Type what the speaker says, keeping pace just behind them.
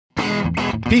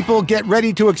People, get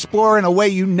ready to explore in a way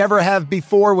you never have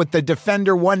before with the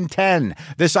Defender 110.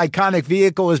 This iconic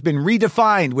vehicle has been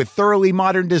redefined with thoroughly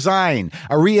modern design,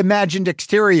 a reimagined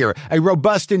exterior, a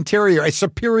robust interior, a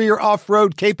superior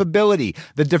off-road capability.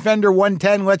 The Defender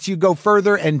 110 lets you go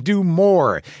further and do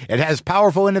more. It has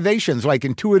powerful innovations like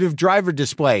intuitive driver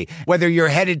display. Whether you're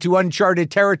headed to uncharted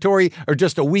territory or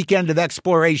just a weekend of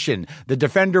exploration, the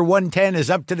Defender 110 is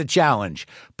up to the challenge.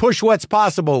 Push what's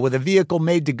possible with a vehicle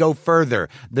made to go further.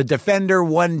 The Defender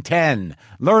 110.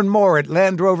 Learn more at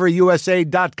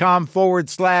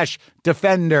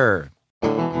LandRoverUSA.com/Defender.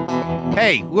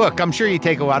 Hey, look, I'm sure you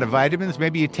take a lot of vitamins.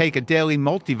 Maybe you take a daily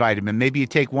multivitamin. Maybe you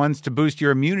take ones to boost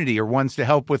your immunity or ones to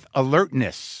help with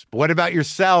alertness. But what about your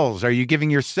cells? Are you giving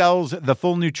your cells the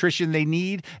full nutrition they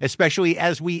need, especially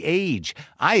as we age?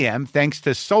 I am, thanks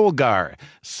to Solgar.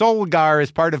 Solgar is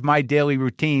part of my daily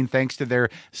routine thanks to their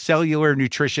cellular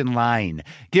nutrition line.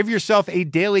 Give yourself a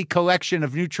daily collection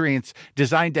of nutrients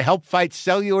designed to help fight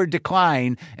cellular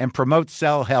decline and promote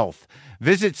cell health.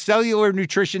 Visit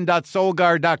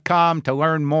cellularnutrition.solgar.com to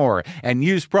learn more and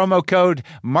use promo code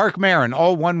Mark Maron,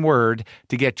 all one word,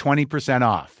 to get 20%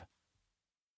 off.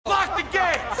 Lock the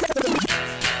gate!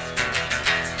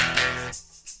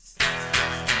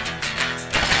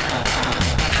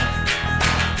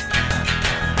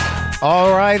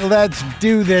 All right, let's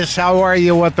do this. How are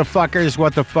you, what the fuckers,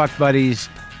 what the fuck buddies,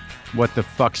 what the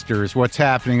fucksters? What's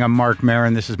happening? I'm Mark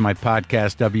Maron. This is my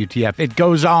podcast, WTF. It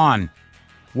goes on.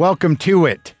 Welcome to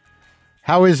it.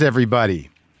 How is everybody?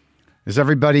 Is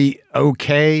everybody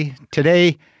okay?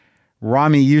 Today,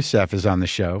 Ramy Youssef is on the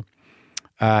show.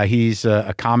 He's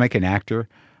a comic and actor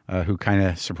who kind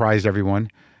of surprised everyone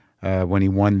when he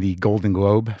won the Golden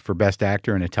Globe for Best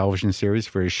Actor in a television series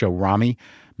for his show Ramy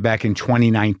back in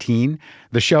 2019.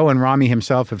 The show and Ramy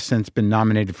himself have since been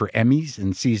nominated for Emmys,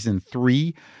 and season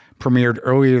 3 premiered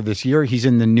earlier this year. He's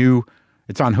in the new...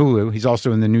 It's on Hulu. He's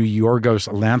also in the new Yorgos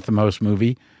Lanthimos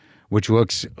movie, which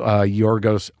looks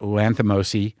Yorgos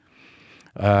Lanthimos-y.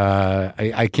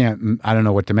 I don't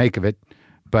know what to make of it,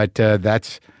 but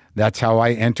that's how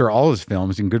I enter all his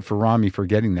films, and good for Ramy for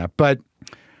getting that. But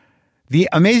the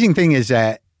amazing thing is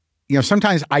that,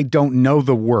 sometimes I don't know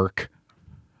the work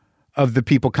of the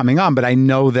people coming on, but I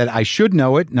know that I should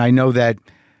know it, and I know that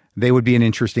they would be an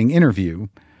interesting interview.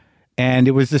 And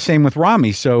it was the same with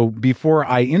Ramy. So before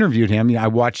I interviewed him, I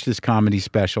watched his comedy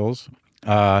specials,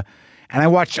 and I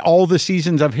watched all the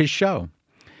seasons of his show.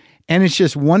 And it's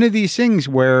just one of these things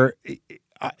where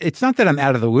it's not that I'm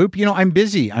out of the loop. I'm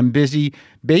busy. I'm busy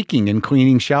baking and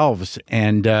cleaning shelves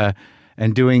and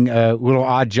doing little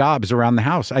odd jobs around the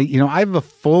house. I have a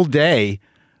full day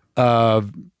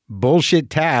of bullshit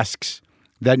tasks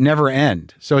that never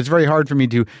end. So it's very hard for me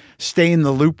to stay in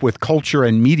the loop with culture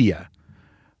and media.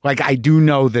 Like, I do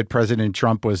know that President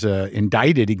Trump was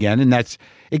indicted again, and that's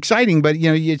exciting, but,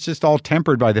 it's just all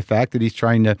tempered by the fact that he's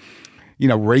trying to,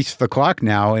 race the clock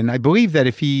now. And I believe that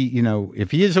if he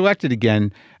is elected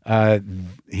again,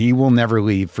 he will never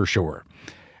leave for sure.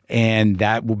 And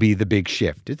that will be the big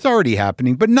shift. It's already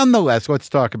happening, but nonetheless, let's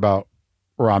talk about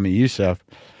Ramy Youssef.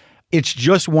 It's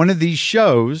just one of these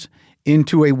shows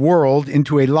into a world,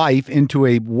 into a life, into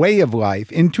a way of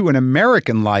life, into an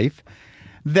American life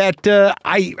that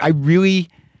I really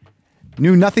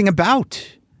knew nothing about.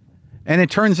 And it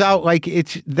turns out like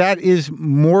that is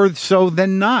more so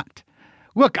than not.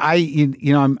 Look,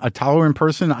 I'm a tolerant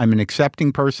person. I'm an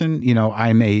accepting person.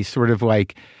 I'm a sort of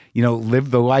like, live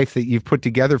the life that you've put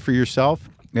together for yourself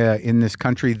in this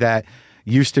country that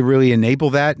used to really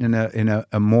enable that in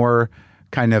a more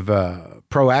kind of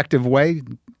proactive way.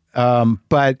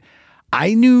 But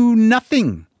I knew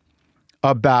nothing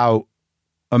about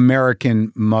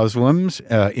American Muslims,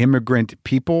 immigrant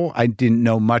people. I didn't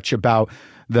know much about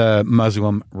the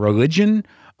Muslim religion.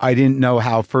 I didn't know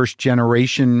how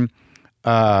first-generation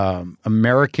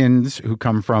Americans who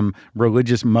come from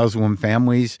religious Muslim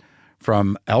families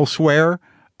from elsewhere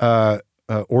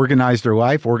organize their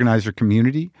life, organize their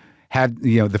community, have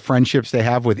the friendships they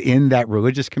have within that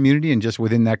religious community and just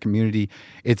within that community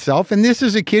itself. And this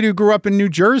is a kid who grew up in New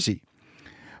Jersey.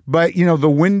 But, the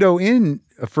window in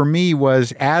for me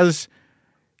was as,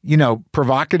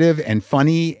 provocative and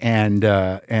funny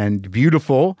and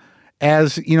beautiful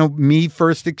as, me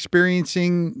first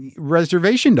experiencing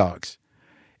Reservation Dogs.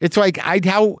 It's like I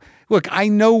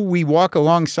know we walk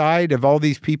alongside of all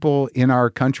these people in our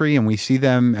country and we see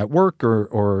them at work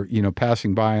or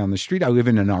passing by on the street. I live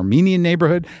in an Armenian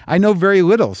neighborhood. I know very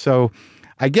little. So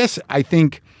I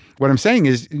think what I'm saying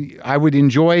is I would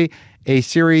enjoy a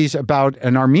series about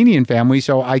an Armenian family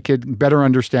so I could better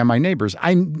understand my neighbors.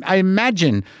 I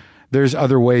imagine there's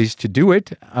other ways to do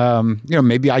it.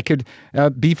 Maybe I could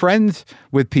be friends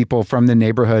with people from the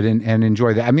neighborhood and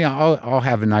enjoy that. I mean, I'll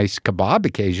have a nice kebab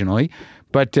occasionally,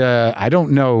 but I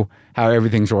don't know how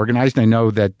everything's organized. I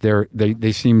know that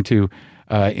they seem to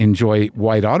enjoy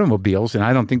white automobiles, and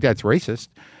I don't think that's racist.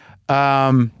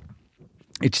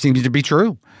 It seems to be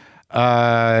true.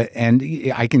 And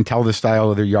I can tell the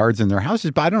style of their yards and their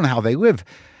houses, but I don't know how they live.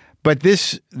 But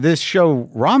this show,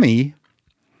 Ramy,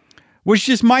 was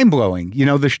just mind-blowing.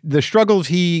 The struggles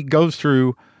he goes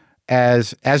through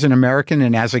as an American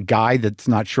and as a guy that's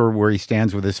not sure where he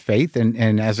stands with his faith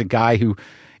and as a guy who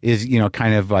is,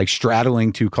 kind of like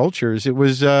straddling two cultures. It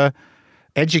was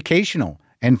educational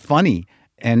and funny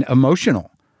and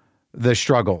emotional, the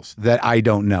struggles that I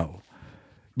don't know.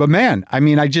 But man, I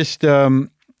mean, I just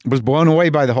was blown away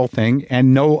by the whole thing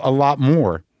and know a lot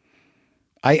more.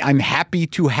 I'm happy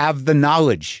to have the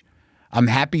knowledge. I'm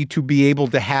happy to be able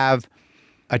to have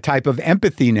a type of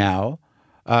empathy now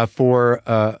for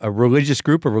a religious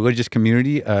group, a religious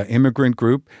community, immigrant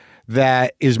group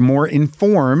that is more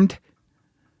informed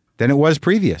than it was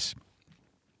previous.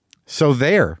 So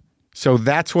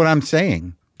that's what I'm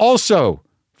saying. Also,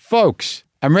 folks,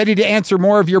 I'm ready to answer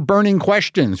more of your burning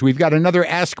questions. We've got another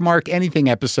Ask Mark Anything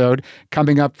episode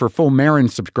coming up for full Marin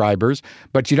subscribers,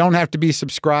 but you don't have to be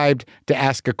subscribed to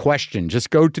ask a question.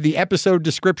 Just go to the episode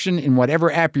description in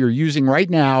whatever app you're using right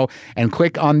now and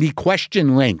click on the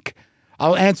question link.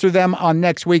 I'll answer them on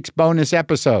next week's bonus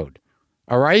episode.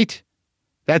 All right?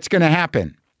 That's going to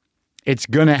happen. It's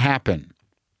going to happen.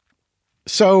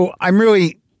 So I'm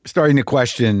really starting to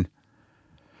question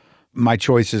my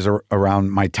choices around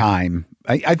my time.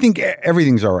 I think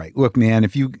everything's all right. Look, man,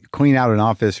 if you clean out an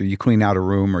office or you clean out a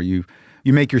room or you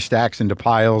make your stacks into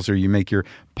piles or you make your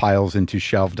piles into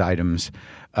shelved items,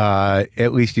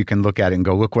 at least you can look at it and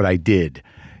go, look what I did.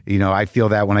 I feel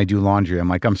that when I do laundry. I'm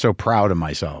like, I'm so proud of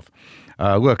myself.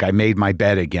 Look, I made my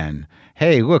bed again.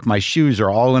 Hey, look, my shoes are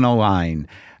all in a line.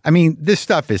 I mean, this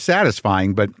stuff is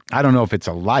satisfying, but I don't know if it's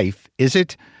a life. Is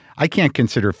it? I can't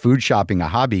consider food shopping a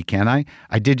hobby, can I?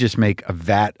 I did just make a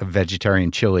vat of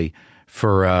vegetarian chili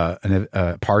for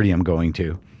a party I'm going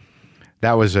to.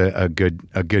 That was a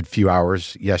good few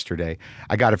hours yesterday.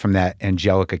 I got it from that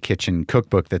Angelica Kitchen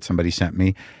cookbook that somebody sent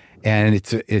me, and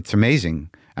it's amazing.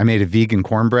 I made a vegan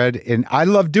cornbread, and I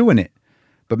love doing it.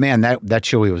 But man, that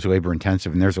chili was labor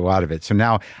intensive, and there's a lot of it. So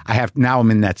now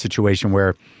I'm in that situation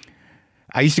where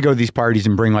I used to go to these parties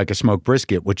and bring like a smoked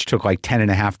brisket, which took like 10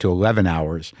 and a half to 11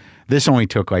 hours. This only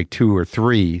took like 2 or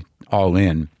 3 all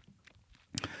in.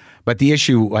 But the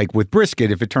issue, like with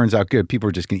brisket, if it turns out good, people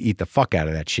are just going to eat the fuck out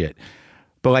of that shit.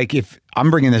 But like if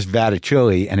I'm bringing this vat of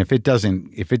chili and if it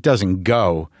doesn't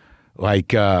go,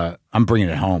 like I'm bringing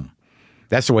it home.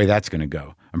 That's the way that's going to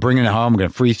go. I'm bringing it home. I'm going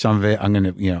to freeze some of it. I'm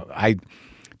going to,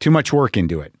 too much work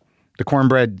into it. The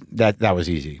cornbread, that was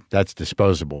easy. That's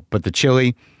disposable. But the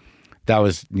chili, that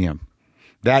was,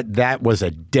 that was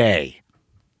a day.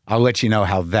 I'll let you know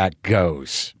how that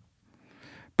goes.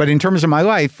 But in terms of my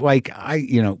life, like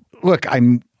look,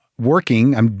 I'm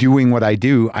working, I'm doing what I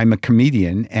do. I'm a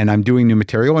comedian and I'm doing new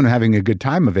material and I'm having a good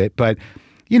time of it. But,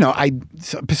 I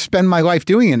spend my life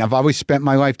doing it. And I've always spent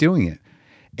my life doing it.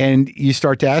 And you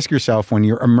start to ask yourself when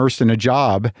you're immersed in a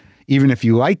job, even if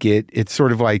you like it, it's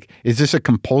sort of like, is this a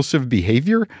compulsive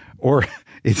behavior? Or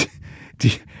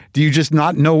do you just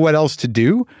not know what else to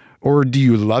do? Or do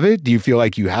you love it? Do you feel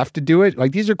like you have to do it?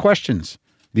 Like these are questions.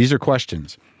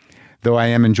 Though I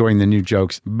am enjoying the new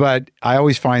jokes. But I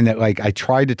always find that like I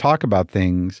try to talk about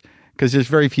things because there's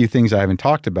very few things I haven't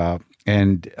talked about.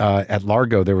 And at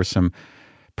Largo, there was some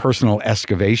personal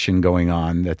excavation going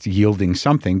on that's yielding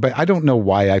something. But I don't know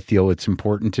why I feel it's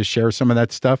important to share some of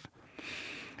that stuff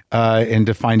and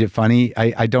to find it funny.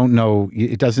 I don't know.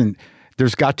 It doesn't.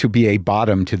 There's got to be a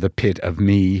bottom to the pit of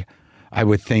me, I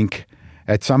would think,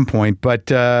 at some point.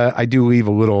 But I do leave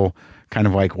a little kind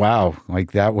of like, wow,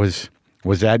 like that was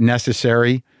that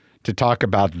necessary to talk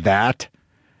about that?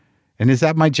 And is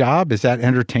that my job? Is that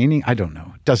entertaining? I don't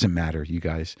know. It doesn't matter, you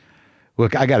guys.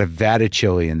 Look, I got a vat of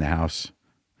chili in the house.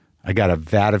 I got a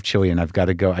vat of chili and I've got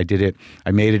to go. I did it.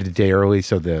 I made it a day early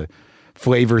so the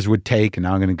flavors would take, and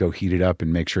now I'm going to go heat it up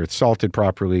and make sure it's salted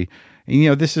properly.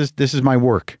 And, this is my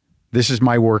work. This is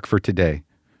my work for today.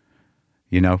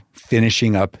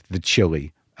 Finishing up the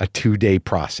chili, a 2-day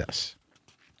process.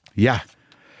 Yeah.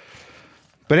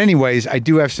 But anyways, I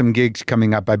do have some gigs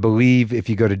coming up. I believe if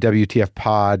you go to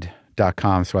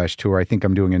WTFpod.com/tour, I think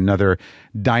I'm doing another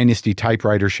Dynasty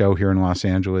typewriter show here in Los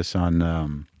Angeles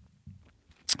on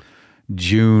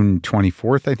June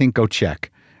 24th, I think. Go check.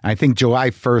 I think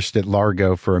July 1st at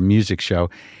Largo for a music show.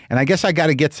 And I guess I got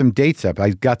to get some dates up.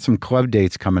 I've got some club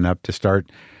dates coming up to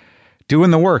start doing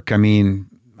the work. I mean,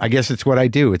 I guess it's what I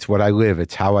do. It's what I live.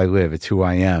 It's how I live. It's who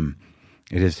I am.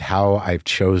 It is how I've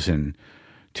chosen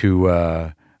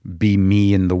to be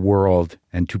me in the world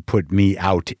and to put me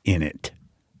out in it.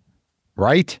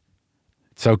 Right?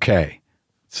 It's okay.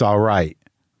 It's all right.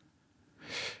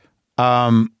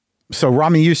 So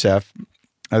Ramy Youssef,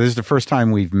 this is the first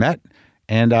time we've met.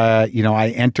 And,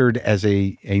 I entered as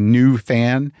a new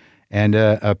fan and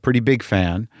a pretty big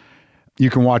fan. You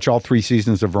can watch all 3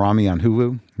 seasons of Ramy on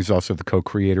Hulu. He's also the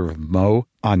co-creator of Mo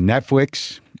on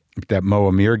Netflix. That Mo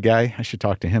Amir guy, I should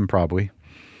talk to him probably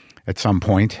at some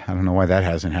point. I don't know why that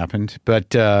hasn't happened.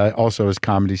 But also his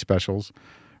comedy specials,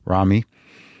 Ramy.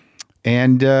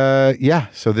 And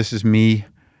so this is me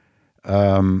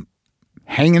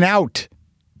hanging out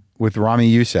with Ramy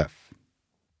Youssef.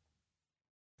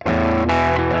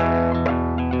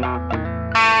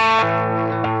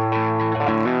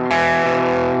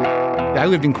 I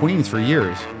lived in Queens for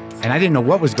years, and I didn't know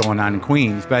what was going on in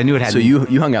Queens, but I knew it had... So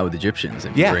you hung out with Egyptians?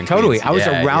 If you were in totally. Queens. I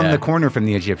was around the corner from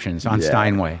the Egyptians on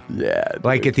Steinway. Yeah.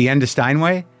 Like at the end of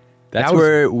Steinway? That's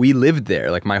where we lived there.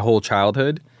 Like my whole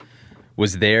childhood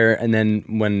was there, and then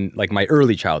my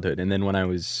early childhood, and then when I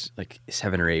was like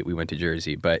 7 or 8, we went to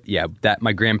Jersey. But yeah,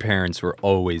 my grandparents were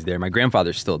always there. My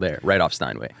grandfather's still there, right off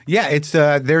Steinway. Yeah, it's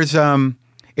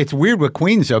weird with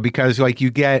Queens though, because like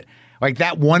you get... Like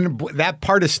that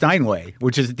part of Steinway,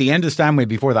 which is at the end of Steinway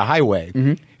before the highway,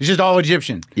 it's just all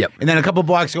Egyptian. Yep. And then a couple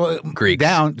blocks Greeks.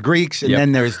 down, Greeks, and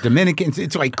then there's Dominicans.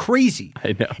 It's like crazy.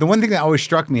 I know. The one thing that always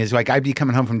struck me is like I'd be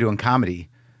coming home from doing comedy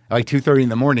at like 2:30 in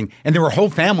the morning, and there were whole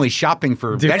families shopping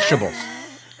for vegetables.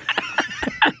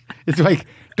 It's like...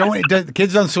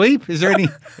 kids don't sleep? Is there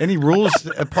any rules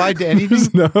applied to anything?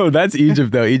 No, that's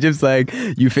Egypt though. Egypt's like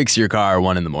you fix your car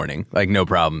 1 a.m, like no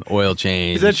problem. Oil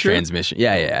change, is that true? Transmission.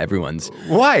 Yeah, everyone's.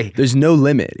 Why? There's no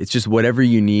limit. It's just whatever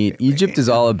you need. Egypt is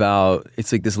all about.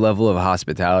 It's like this level of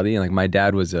hospitality. And like my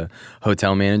dad was a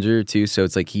hotel manager too, so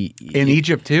it's like he in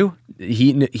Egypt too.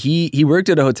 He worked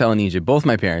at a hotel in Egypt. Both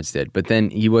my parents did, but then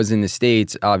he was in the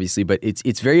States, obviously. But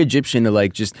it's very Egyptian to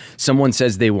like just someone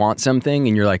says they want something,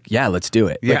 and you're like, yeah, let's do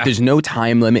it. Yeah. Like, there's no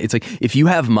time limit. It's like if you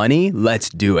have money, let's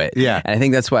do it. Yeah. And I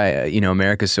think that's why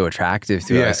America's so attractive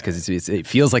to us because it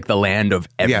feels like the land of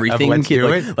everything. Let's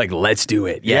do it. Like let's do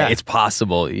it. Yeah, it's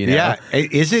possible. Yeah,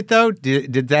 is it though?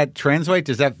 Did that translate?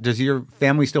 Does your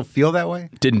family still feel that way?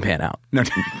 Didn't pan out. No.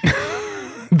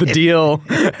 The deal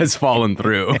has fallen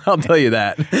through. I'll tell you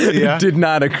that. Yeah. It did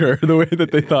not occur the way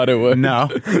that they thought it would. No.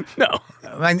 No.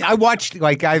 I watched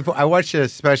I watched a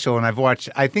special, and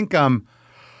I think I'm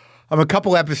a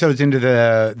couple episodes into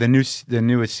the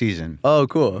newest season. Oh,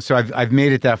 cool. So I've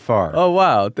made it that far. Oh,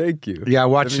 wow. Thank you. Yeah, I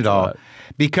watched it all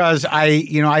because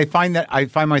I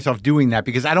find myself doing that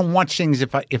because I don't watch things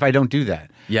if I don't do that.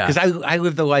 Yeah. Because I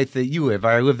live the life that you live.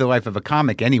 I live the life of a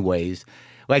comic anyways.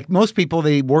 Like most people,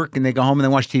 they work and they go home and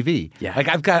they watch TV. Yeah.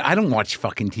 Like I don't watch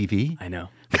fucking TV. I know.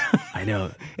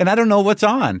 And I don't know what's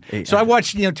on. So I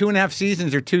watched 2.5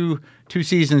 seasons or two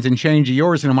seasons and change of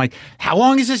yours, and I'm like, how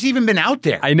long has this even been out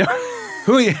there? I know.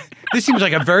 This seems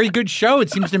like a very good show. It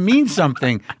seems to mean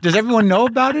something. Does everyone know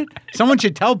about it? Someone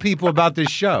should tell people about this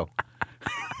show.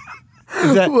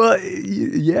 Well,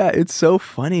 yeah, it's so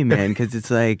funny, man, because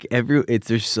it's like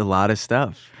there's a lot of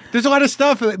stuff. There's a lot of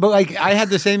stuff, but like I had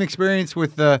the same experience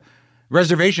with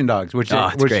Reservation Dogs, which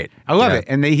it's great. I love it.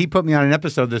 And he put me on an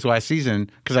episode this last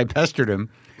season because I pestered him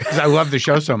because I love the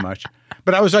show so much.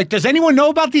 But I was like, does anyone know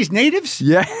about these natives?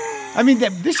 Yeah. I mean,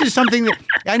 this is something that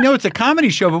I know it's a comedy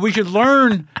show, but we should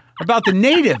learn about the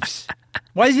natives.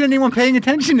 Why isn't anyone paying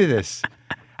attention to this?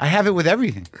 I have it with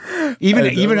everything,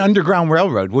 even Underground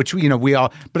Railroad, which we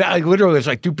all. But I literally was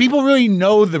like, do people really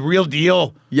know the real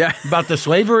deal? Yeah. About the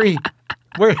slavery.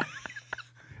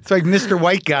 It's like Mr.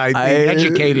 White Guy being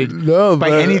educated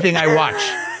by anything I watch.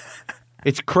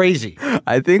 It's crazy.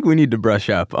 I think we need to brush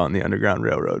up on the Underground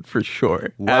Railroad for sure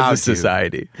as a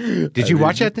society. Did you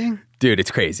watch that thing? Dude, it's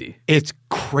crazy. It's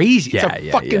crazy. It's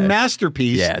a fucking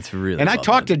masterpiece. Yeah, it's really. And I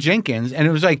talked to Jenkins, and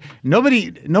it was like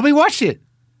nobody watched it.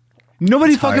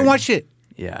 Nobody fucking watched it.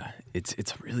 Yeah,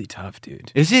 it's really tough,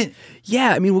 dude. Is it?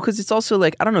 Yeah, I mean, because it's also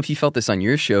like I don't know if you felt this on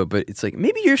your show, but it's like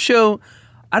maybe your show.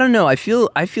 I don't know. I feel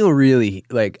really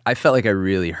like I felt like I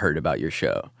really heard about your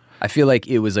show. I feel like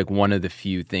it was like one of the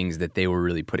few things that they were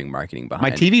really putting marketing behind.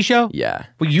 My TV show? Yeah.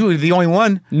 Well, you were the only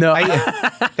one. No.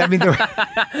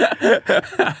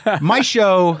 My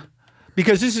show,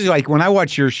 because this is like when I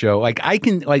watch your show, like I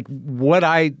can, like what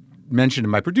I mentioned to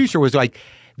my producer was like,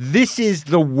 this is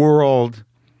the world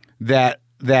that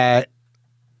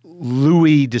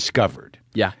Louis discovered.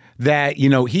 Yeah. That, you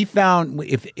know, he found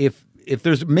if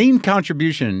there's main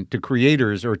contribution to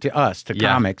creators or to us, to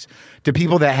comics, to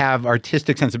people that have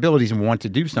artistic sensibilities and want to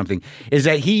do something, is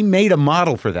that he made a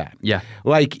model for that. Yeah.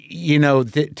 Like, you know,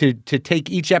 to take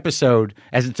each episode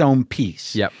as its own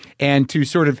piece. Yep. And to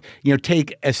sort of, you know,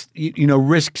 take, you know,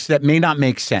 risks that may not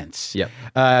make sense. Yep.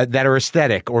 That are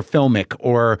aesthetic or filmic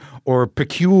or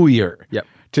peculiar. Yep.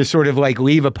 To sort of like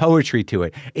leave a poetry to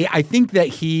it. I think that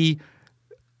he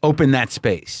opened that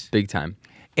space. Big time.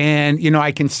 And, you know,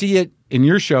 I can see it in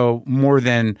your show more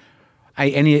than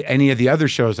any of the other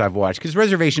shows I've watched, because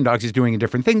Reservation Dogs is doing a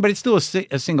different thing, but it's still a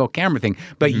single camera thing.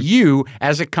 But you,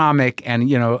 as a comic and,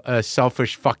 you know, a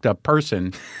selfish, fucked up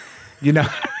person, you know,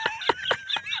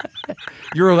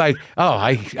 you're like, oh,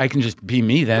 I can just be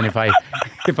me then if I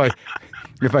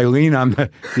lean on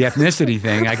the ethnicity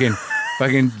thing, I can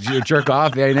fucking jerk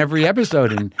off in every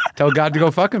episode and tell God to go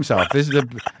fuck himself. This is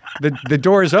the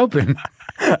door is open.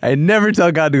 I never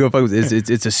tell God to go fuck.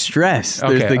 It's a stress.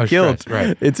 Okay. There's the guilt. Stress.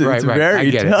 Right. It's right. very I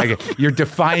get tough. it. I get it. You're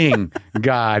defying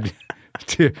God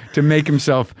to make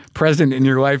himself present in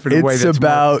your life in a way that's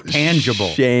about more tangible.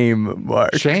 Shame,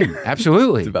 Mark. Shame.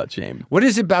 Absolutely. It's about shame. What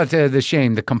is it about the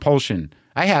shame, the compulsion?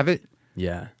 I have it.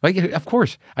 Yeah. Like, of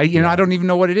course. I don't even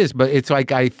know what it is, but it's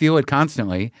like I feel it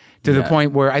constantly to the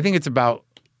point where I think it's about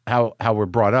how we're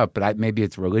brought up, but maybe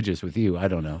it's religious with you. I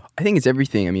don't know. I think it's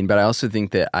everything. I mean, but I also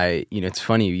think that it's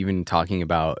funny even talking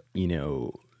about,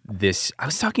 this. I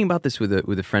was talking about this with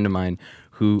a friend of mine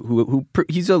who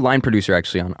he's a line producer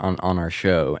actually on our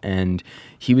show, and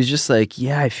he was just like,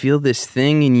 yeah, I feel this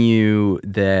thing in you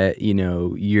that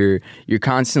you're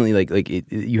constantly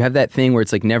you have that thing where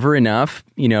it's like never enough,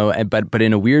 but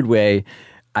in a weird way.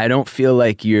 I don't feel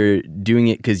like you're doing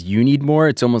it because you need more.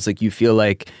 It's almost like you feel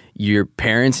like your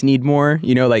parents need more,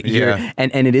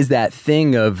 and it is that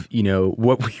thing of,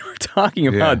 what we were talking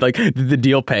about, like did the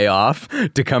deal pay off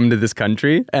to come to this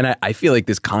country? And I feel like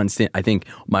this constant, I think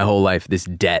my whole life, this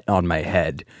debt on my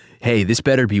head. Hey, this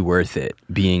better be worth it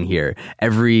being here. A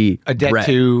debt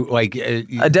to a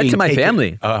debt to my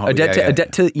family. A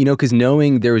debt to because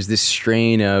knowing there was this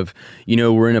strain of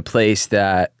we're in a place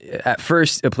that at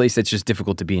first a place that's just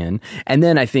difficult to be in, and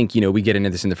then I think we get into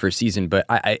this in the first season, but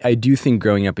I do think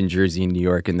growing up in Jersey and New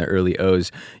York in the early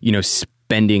O's,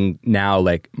 spending now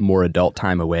like more adult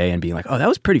time away and being like, oh, that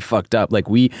was pretty fucked up. Like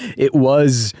it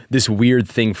was this weird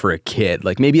thing for a kid.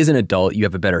 Like maybe as an adult you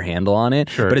have a better handle on it,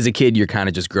 but as a kid you're kind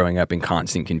of just growing up in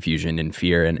constant confusion and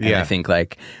fear. And I think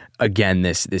like again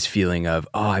this feeling of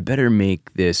I better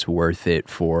make this worth it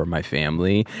for my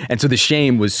family. And so the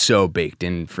shame was so baked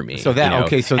in for me. So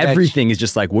so everything is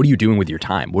just like, what are you doing with your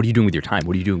time? What are you doing with your time?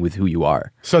 What are you doing with who you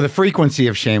are? So the frequency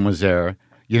of shame was there.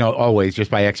 Always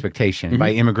just by expectation,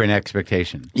 by immigrant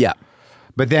expectation. Yeah.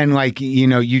 But then,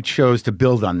 you chose to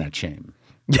build on that shame.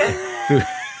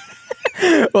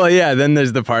 Well, yeah, then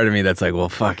there's the part of me that's like, well,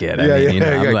 fuck it.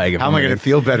 I'm like, how am I going to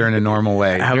feel better in a normal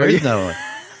way? There is no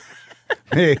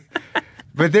way.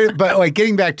 But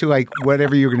getting back to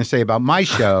whatever you were going to say about my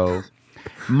show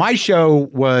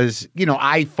was,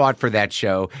 I fought for that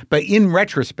show, but in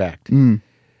retrospect,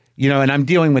 and I'm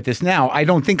dealing with this now. I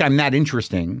don't think I'm that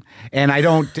interesting, and I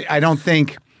don't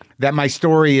think that my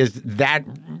story is that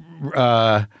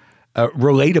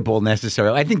relatable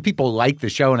necessarily. I think people like the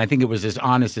show, and I think it was as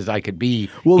honest as I could be.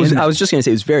 Well, I was just going to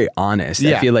say it was very honest.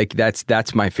 Yeah. I feel like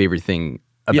that's my favorite thing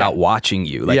about watching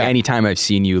you. Anytime I've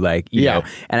seen you, and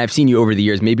I've seen you over the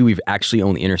years, maybe we've actually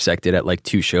only intersected at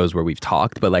 2 shows where we've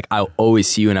talked, but I'll always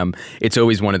see you and it's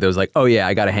always one of those oh yeah,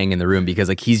 I got to hang in the room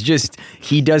because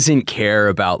he doesn't care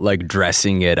about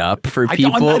dressing it up for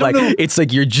people. I don't know. It's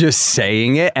you're just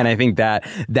saying it. And I think that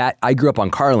I grew up on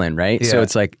Carlin, right? Yeah. So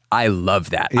it's I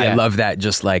love that. Yeah. I love that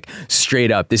just straight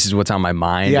up, this is what's on my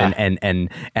mind. Yeah. And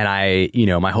I,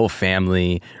 my whole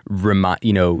family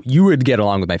you would get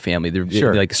along with my family.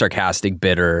 Sure. Sarcastic,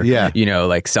 bitter,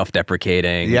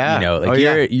 self-deprecating,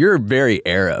 you're very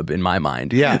Arab in my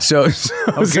mind. Yeah. So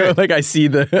I see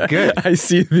I'll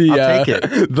take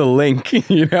it. the link,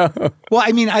 Well,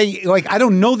 I mean, I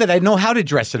don't know that I know how to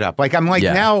dress it up.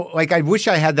 Now, I wish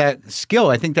I had that skill.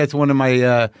 I think that's one of my,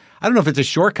 I don't know if it's a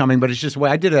shortcoming, but it's just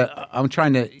I'm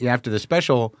trying to, after the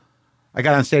special, I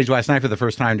got on stage last night for the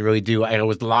first time to really I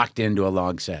was locked into a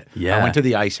log set. Yeah. I went to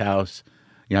the Ice House.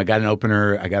 I got an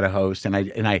opener, I got a host, and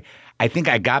I think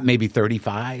I got maybe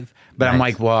 35, but nice. I'm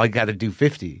like, well, I got to do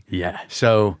 50. Yeah.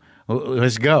 So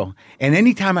let's go. And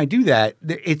anytime I do that,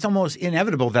 it's almost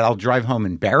inevitable that I'll drive home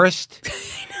embarrassed.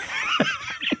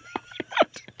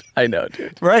 I know,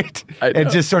 dude. Right? I know. And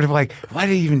just sort of like, why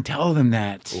did you even tell them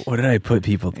that? What did I put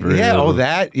people through? Yeah, oh,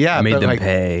 that, yeah. I made them like,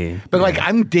 pay. But like,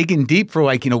 I'm digging deep for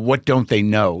like, what don't they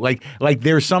know? Like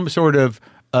there's some sort of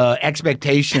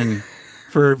expectation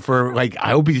for like,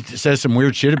 I hope he says some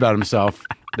weird shit about himself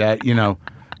that,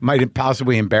 might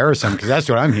possibly embarrass him because that's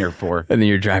what I'm here for. And then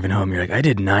you're driving home. You're like, I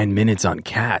did 9 minutes on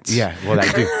cats. Yeah, well,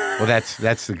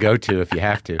 that's the go-to if you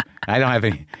have to. I don't have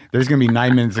any. There's going to be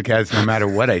 9 minutes of cats no matter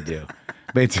what I do.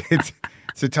 But it's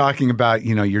talking about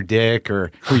your dick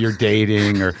or who you're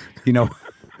dating or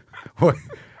what.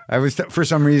 I was for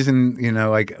some reason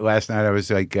like last night I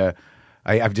was like.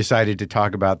 I've decided to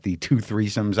talk about the 2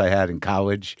 threesomes I had in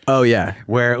college. Oh, yeah.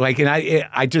 Where, like, and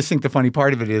I just think the funny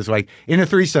part of it is, like, in a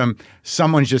threesome,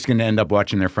 someone's just going to end up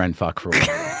watching their friend fuck for a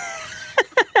while.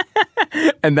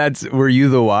 And were you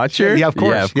the watcher? Yeah, of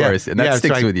course. Yeah, of course. And that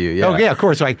sticks with you. Yeah. Oh, yeah, of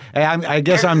course. Like, I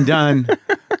guess I'm done.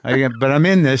 But I'm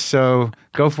in this, so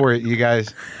go for it, you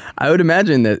guys. I would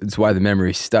imagine that's why the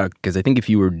memory stuck, because I think if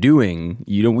you were doing,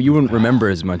 you wouldn't remember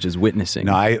as much as witnessing.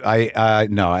 No,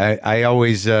 I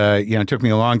always, it took me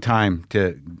a long time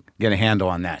to get a handle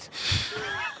on that.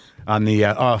 On the,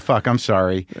 oh, fuck, I'm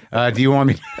sorry. Do you want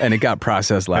me? And it got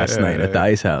processed last night at the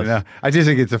Ice House. No, I just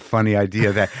think it's a funny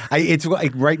idea that it's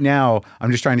like right now, I'm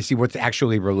just trying to see what's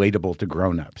actually relatable to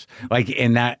grown-ups. Like,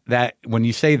 in that when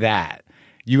you say that,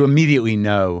 you immediately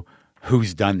know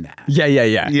who's done that. Yeah.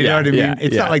 You know what I mean? Yeah,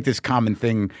 it's not like this common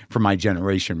thing for my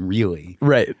generation, really.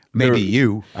 Right. Maybe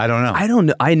you. I don't know. I don't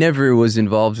know. I never was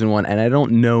involved in one, and I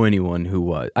don't know anyone who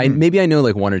was. Maybe I know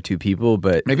like 1 or 2 people,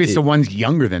 but maybe it's the ones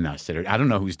younger than us that are. I don't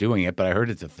know who's doing it, but I heard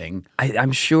it's a thing.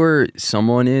 I'm sure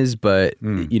someone is, but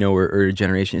or a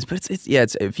generation is. But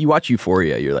it's if you watch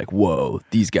Euphoria, you're like, whoa,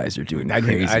 these guys are doing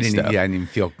crazy stuff. I didn't even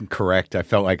feel correct. I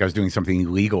felt like I was doing something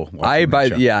illegal. I by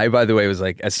the way was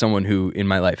like, as someone who in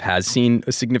my life has seen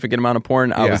a significant amount of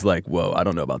porn, I was like, whoa, I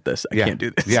don't know about this. I can't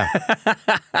do this.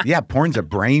 Yeah, porn's a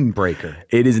brain breaker.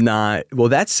 It is not. Well,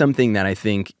 that's something that I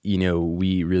think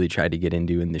we really tried to get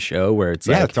into in the show, where it's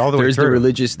like it's all the way there's through.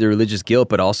 the religious guilt,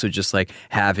 but also just like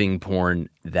having porn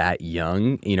that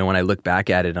young. When I look back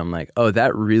at it, I'm like, oh,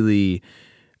 that really,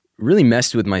 really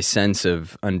messed with my sense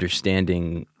of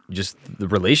understanding just the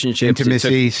relationships,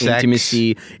 intimacy, sex.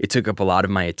 Intimacy. It took up a lot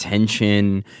of my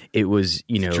attention. It was,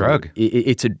 it's a drug.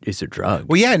 It's a drug.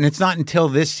 Well, yeah, and it's not until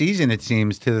this season, it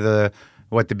seems, to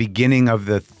the beginning of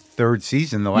the 3rd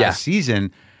season, the last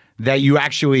season, that you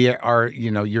actually are,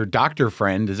 your doctor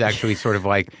friend is actually sort of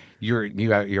like you're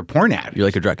porn addict. You're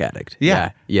like a drug addict.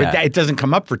 Yeah. Yeah. But it doesn't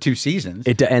come up for 2 seasons.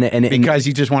 Because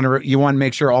you just want to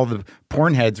make sure all the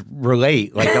porn heads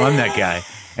relate, like I'm that guy,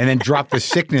 and then drop the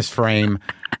sickness frame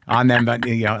on them,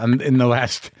 in the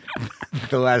last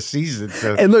season.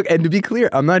 So. And look, and to be clear,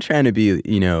 I'm not trying to be,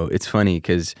 it's funny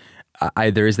because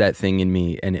there is that thing in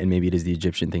me, and maybe it is the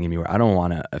Egyptian thing in me, where I don't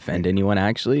want to offend anyone,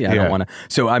 actually. I don't want to.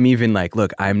 So I'm even like,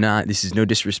 look, I'm not, this is no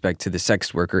disrespect to the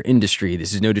sex worker industry.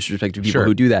 This is no disrespect to people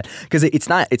who do that. Because it's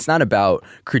not about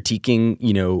critiquing,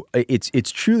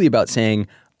 it's truly about saying,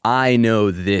 I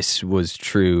know this was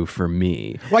true for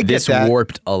me. Well, I get this that.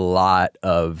 warped a lot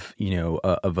of,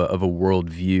 of a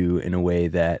worldview in a way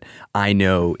that I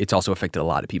know it's also affected a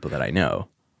lot of people that I know.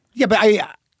 Yeah, but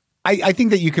I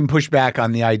think that you can push back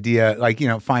on the idea, like,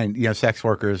 fine, sex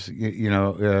workers,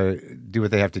 do what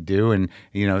they have to do, and,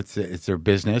 it's their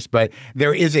business. But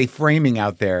there is a framing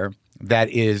out there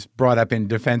that is brought up in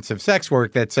defense of sex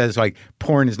work that says, like,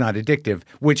 porn is not addictive,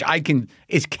 which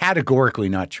is categorically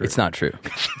not true. It's not true.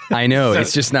 I know,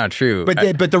 it's just not true.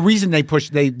 But the reason they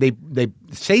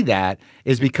say that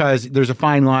is because there's a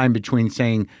fine line between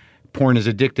saying porn is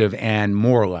addictive and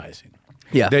moralizing.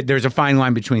 Yeah, there's a fine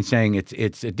line between saying it's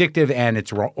addictive and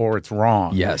it's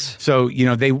wrong. Yes. So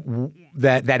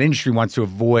that industry wants to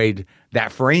avoid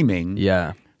that framing.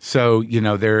 Yeah. So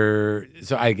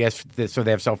I guess so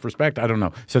they have self-respect. I don't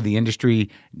know. So the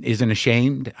industry isn't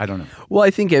ashamed. I don't know. Well,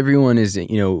 I think everyone is.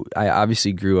 I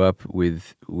obviously grew up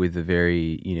with a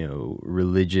very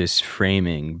religious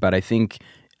framing, but I think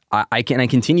I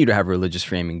continue to have religious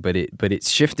framing, but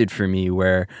it's shifted for me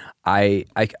where I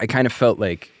kind of felt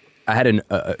like I had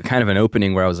a kind of an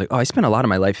opening where I was like, oh, I spent a lot of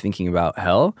my life thinking about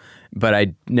hell, but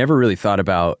I never really thought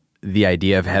about the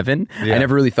idea of heaven. Yeah. I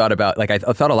never really thought about, like, I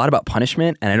thought a lot about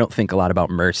punishment, and I don't think a lot about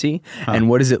mercy. And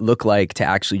what does it look like to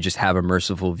actually just have a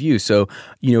merciful view? So,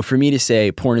 for me to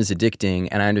say porn is addicting,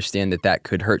 and I understand that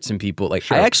could hurt some people.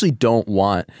 Like, I actually don't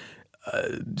want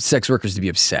sex workers to be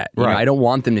upset. Right. I don't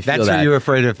want them to feel that. That's what you're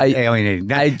afraid of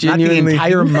alienating. I genuinely, not the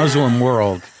entire Muslim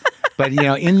world, but,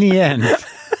 in the end...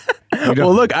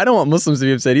 Well, look, I don't want Muslims to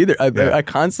be upset either. I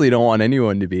constantly don't want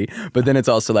anyone to be. But then it's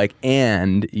also like,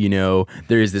 and,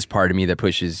 there is this part of me that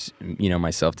pushes,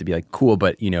 myself to be like, cool,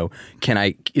 but,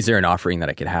 is there an offering that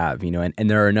I could have, and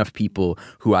there are enough people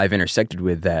who I've intersected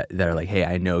with that are like, hey,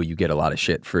 I know you get a lot of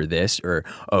shit for this, or,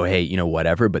 oh, hey,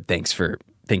 whatever, but thanks for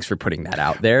putting that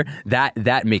out there.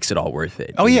 That makes it all worth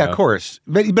it. Oh yeah, of course.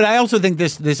 But I also think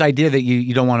this idea that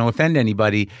you don't want to offend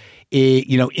anybody,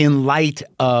 in light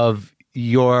of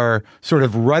your sort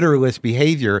of rudderless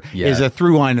behavior is a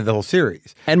through line of the whole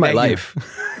series. And my life.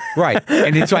 Right.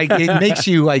 And it's like, it makes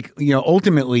you like,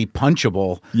 ultimately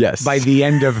punchable by the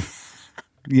end of,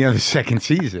 the second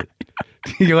season.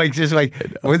 You're like, just like,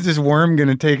 when's this worm going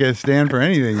to take a stand for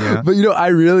anything? But, I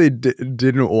really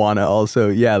didn't want to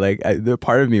also, the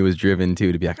part of me was driven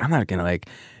too to be like, I'm not going to like,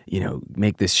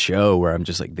 make this show where I'm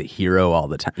just like the hero all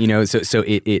the time, so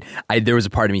there was a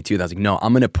part of me too that was like, no,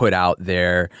 I'm going to put out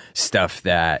there stuff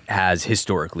that has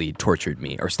historically tortured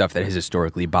me or stuff that has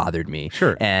historically bothered me.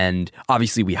 Sure. And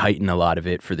obviously we heighten a lot of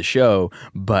it for the show,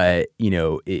 but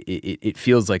it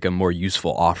feels like a more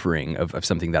useful offering of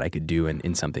something that I could do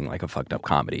in something like a fucked up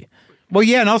comedy. Well,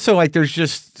 yeah, and also like there's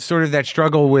just sort of that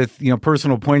struggle with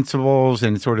personal principles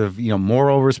and sort of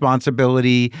moral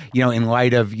responsibility. In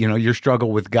light of your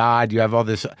struggle with God, you have all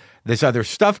this other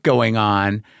stuff going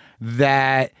on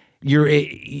that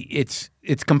it's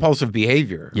compulsive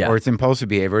behavior or it's impulsive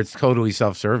behavior. It's totally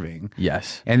self-serving.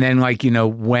 Yes, and then like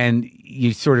when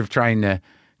you sort of trying to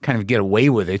kind of get away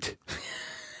with it.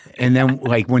 And then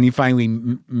like when you finally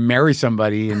marry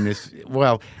somebody in this,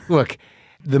 well, look.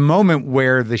 The moment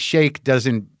where the sheikh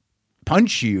doesn't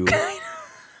punch you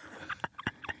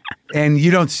and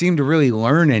you don't seem to really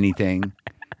learn anything,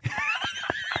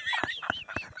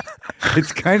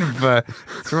 it's kind of a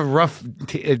rough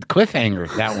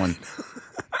cliffhanger, that one.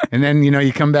 And then,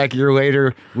 you come back a year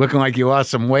later looking like you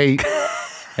lost some weight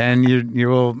and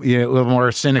you're a little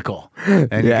more cynical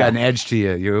and you got an edge to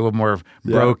you. You're a little more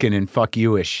broken and fuck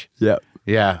you-ish. Yeah.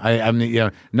 Yeah.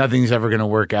 I'm nothing's ever going to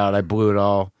work out. I blew it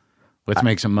all. Let's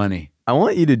make some money. I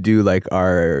want you to do like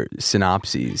our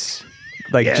synopses.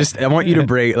 Like I want you to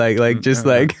break like just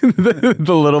like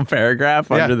the little paragraph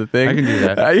under the thing. I can do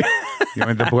that. You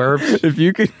want the blurbs?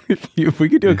 If we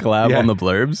could do a collab on the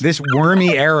blurbs. This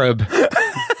wormy Arab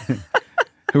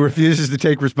who refuses to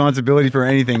take responsibility for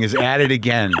anything is at it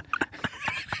again.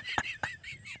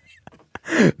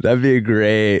 That'd be a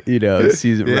great,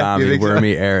 season. Ramy,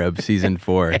 Wormy Arab, season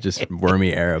 4, just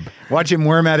Wormy Arab. Watch him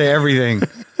worm out of everything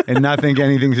and not think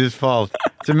anything's his fault.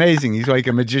 It's amazing. He's like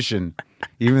a magician,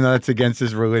 even though it's against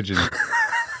his religion.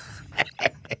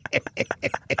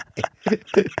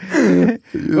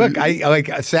 Look,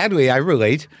 sadly, I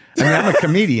relate. I mean, I'm a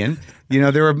comedian.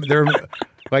 There were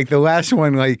like the last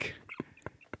one, like,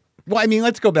 well, I mean,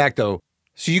 let's go back though.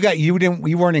 So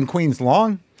you weren't in Queens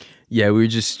long? Yeah, we were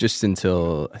just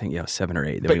until, I think, 7 or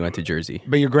 8. Then we went to Jersey.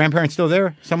 But your grandparents still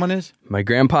there? Someone is? My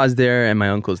grandpa's there and my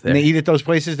uncle's there. And they eat at those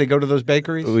places? They go to those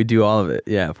bakeries? We do all of it.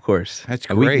 Yeah, of course. That's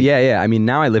great. Yeah. I mean,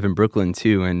 now I live in Brooklyn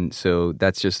too, and so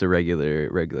that's just a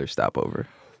regular stopover.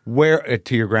 Where?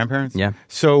 To your grandparents? Yeah.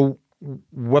 So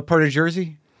what part of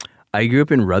Jersey? I grew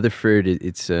up in Rutherford.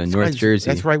 It's North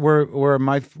Jersey. That's right where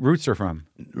my roots are from.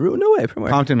 No way. From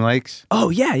where? Pompton Lakes. Oh,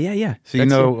 yeah.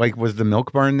 So was the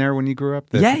milk barn there when you grew up?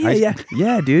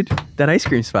 Yeah, dude. That ice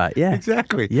cream spot, yeah.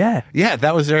 Exactly. Yeah. Yeah,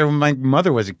 that was there when my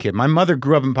mother was a kid. My mother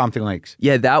grew up in Pompton Lakes.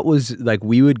 Yeah, that was like,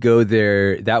 we would go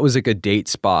there. That was like a date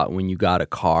spot when you got a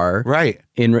car. Right.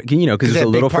 Because it's a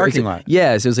little parking lot.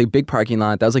 Yeah, so it was like a big parking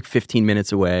lot. That was like 15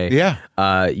 minutes away.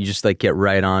 Yeah. You just like get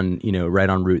right on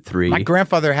Route 3. My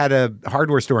grandfather had a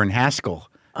hardware store in Haskell.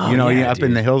 Up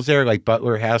in the hills there, like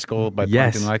Butler, Haskell, by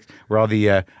Pompton Lakes, where all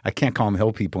the, I can't call them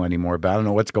hill people anymore, but I don't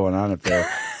know what's going on up there.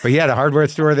 But he had a hardware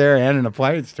store there and an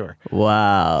appliance store.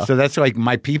 Wow. So that's like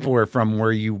my people are from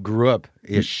where you grew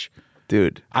up-ish.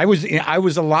 Dude. I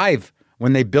was alive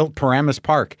when they built Paramus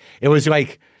Park. It was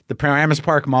like the Paramus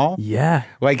Park Mall. Yeah.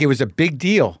 Like it was a big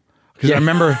deal. Because I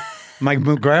remember my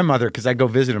grandmother, because I go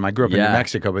visit them. I grew up in New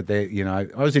Mexico, but I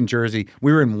was in Jersey.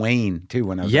 We were in Wayne, too,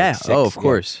 when I was like 6. Oh, of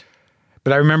course.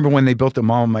 But I remember when they built the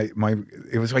mall,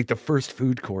 it was like the first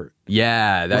food court.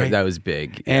 Yeah, that was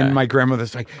big. Yeah. And my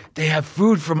grandmother's like, they have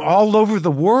food from all over the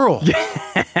world.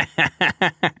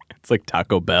 It's like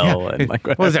Taco Bell and like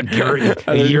what was that,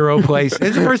 a Euro place?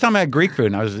 It's the first time I had Greek food,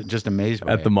 and I was just amazed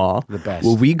by it. At the mall? The best.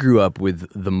 Well, we grew up with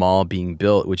the mall being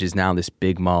built, which is now this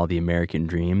big mall, the American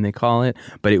Dream, they call it.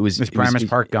 But it was... Is Paramus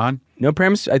Park gone? No,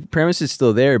 Paramus is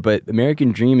still there, but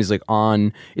American Dream is like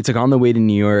on the way to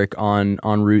New York on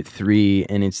Route 3,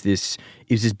 and it was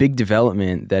this big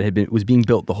development that was being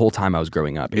built the whole time I was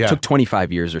growing up. It took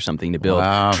 25 years or something to build.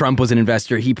 Wow. Trump was an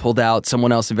investor. He pulled out.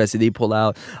 Someone else invested. They pulled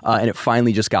out. And it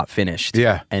finally just got finished.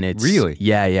 Yeah. And it's really?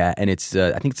 Yeah. And it's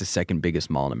I think it's the second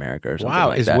biggest mall in America or something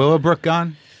like is that. Willowbrook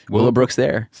gone? Willowbrook's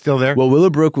there. Still there? Well,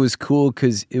 Willowbrook was cool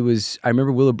because I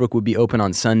remember Willowbrook would be open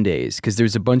on Sundays because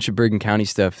there's a bunch of Bergen County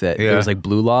stuff that there was like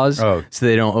blue laws. Oh. So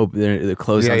they don't open, they're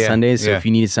closed on Sundays. So if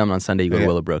you needed something on Sunday, you go to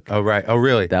Willowbrook. Oh, right. Oh,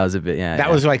 really? That was a bit,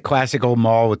 That was like classic old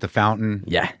mall with the fountain.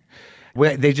 Yeah.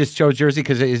 They just chose Jersey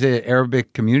because is it an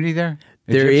Arabic community there?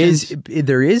 There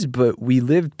is, but we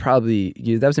lived probably,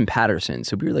 that was in Patterson,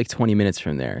 so we were like 20 minutes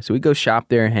from there. So we go shop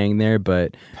there, hang there,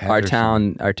 but our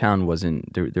town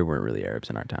wasn't, there weren't really Arabs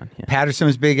in our town. Yeah. Patterson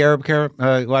was big Arab,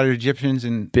 a lot of Egyptians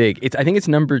and... Big. I think it's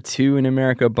number 2 in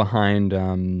America behind,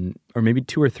 or maybe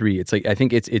 2 or 3. It's like, I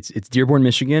think it's Dearborn,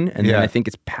 Michigan, and then I think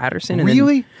it's Patterson.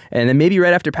 Really? And then maybe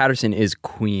right after Patterson is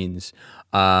Queens.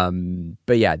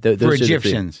 But yeah, those for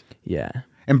Egyptians. Yeah.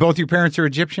 And both your parents are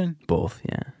Egyptian? Both,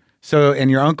 yeah. So, and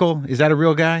your uncle, is that a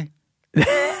real guy?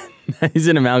 He's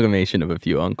an amalgamation of a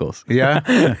few uncles. Yeah?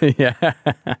 Yeah.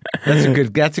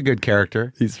 That's a good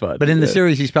character. He's fun. But in the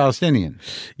series, he's Palestinian.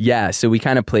 Yeah, so we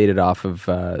kind of played it off of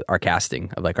our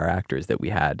casting of like our actors that we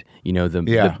had. You know,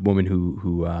 the woman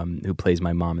who plays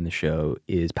my mom in the show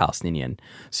is Palestinian.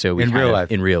 So we in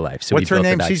real life. So what's her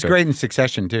name? She's great in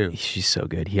Succession too. She's so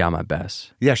good. Hiama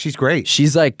Bess. Yeah, she's great.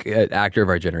 She's like an actor of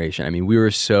our generation. I mean, we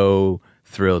were so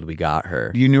thrilled we got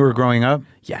her. You knew her growing up?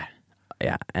 Yeah.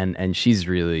 Yeah, and she's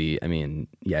really, I mean,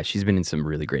 yeah, she's been in some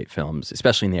really great films,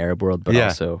 especially in the Arab world, but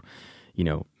also, you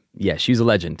know, yeah, she's a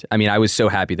legend. I mean, I was so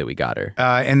happy that we got her.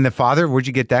 And the father, where'd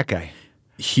you get that guy?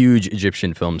 Huge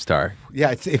Egyptian film star.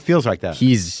 Yeah, it feels like that.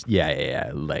 He's,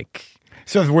 like...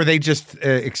 So were they just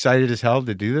excited as hell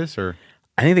to do this, or...?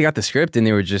 I think they got the script and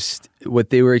they were just,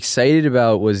 what they were excited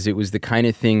about was it was the kind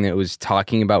of thing that was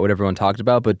talking about what everyone talked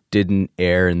about, but didn't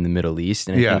air in the Middle East.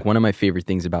 And I think one of my favorite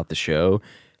things about the show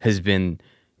has been,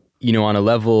 you know, on a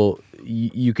level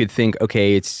you could think,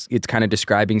 okay, it's kind of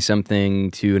describing something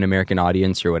to an American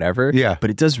audience or whatever. Yeah. But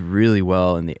it does really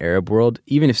well in the Arab world,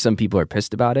 even if some people are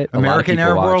pissed about it. American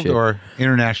Arab world or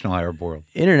international Arab world?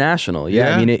 International,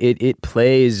 yeah. I mean, it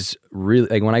plays really,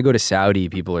 like when I go to Saudi,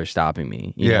 people are stopping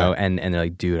me, you know, and they're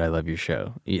like, dude, I love your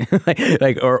show.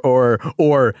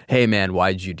 or hey man,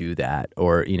 why'd you do that?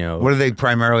 Or, you know. What do they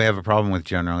primarily have a problem with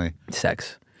generally?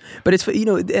 Sex. But it's, you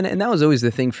know, and that was always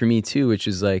the thing for me too, which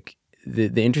is like the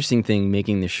interesting thing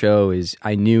making the show is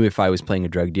I knew if I was playing a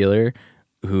drug dealer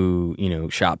who, you know,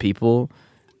 shot people,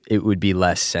 it would be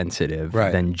less sensitive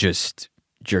than just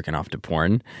jerking off to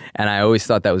porn. And I always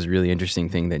thought that was a really interesting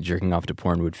thing, that jerking off to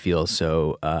porn would feel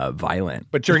so violent.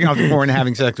 But jerking off to porn and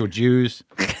having sex with Jews,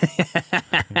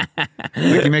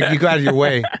 you go out of your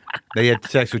way. They had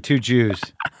sex with 2 Jews.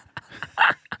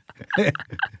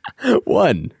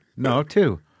 One. No,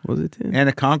 2. Was it 2?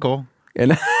 Anna Konkle.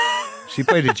 And she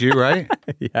played a Jew, right?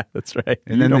 Yeah, that's right.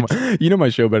 And you know my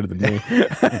show better than me.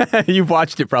 You've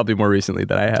watched it probably more recently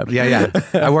than I have. Yeah.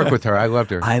 I worked with her. I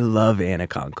loved her. I love Anna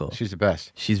Konkle. She's the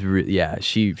best. She's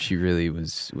she really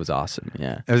was awesome.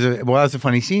 Yeah. That was a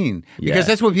funny scene because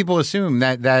that's what people assume,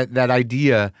 that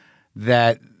idea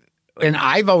that, and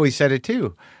I've always said it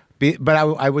too. But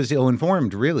I was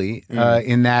ill-informed, really,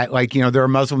 in that, like, you know, there are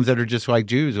Muslims that are just like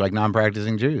Jews, like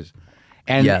non-practicing Jews.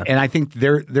 And I think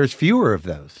there's fewer of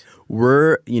those.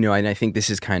 And I think this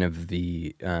is kind of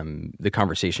the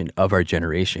conversation of our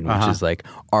generation, which is like,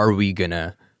 are we going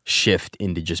to shift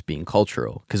into just being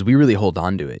cultural? Because we really hold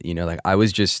on to it. You know, like I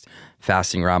was just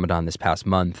fasting Ramadan this past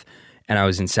month, and I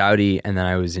was in Saudi, and then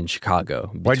I was in Chicago.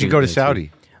 Why'd you go to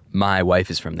Saudi? My wife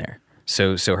is from there.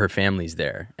 So her family's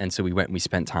there, and so we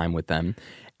spent time with them,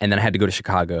 and then I had to go to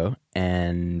Chicago,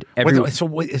 and so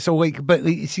wait, but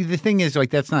see, the thing is, like,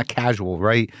 that's not casual,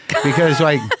 right? Because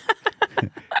like,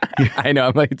 I know,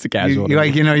 I'm like, it's a casual. You're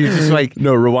just like,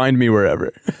 no, rewind me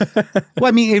wherever. Well,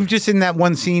 I mean, just in that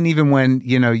one scene, even when,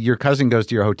 you know, your cousin goes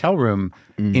to your hotel room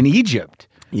in Egypt,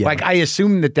 like, I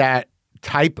assume that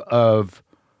type of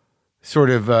sort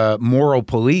of moral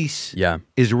police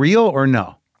is real or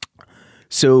no?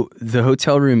 So the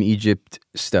hotel room Egypt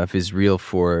stuff is real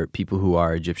for people who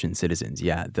are Egyptian citizens.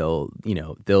 Yeah, they'll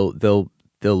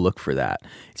look for that.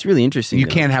 It's really interesting. You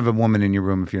can't have a woman in your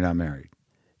room if you're not married.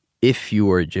 if you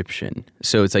were Egyptian.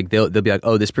 So it's like they'll be like,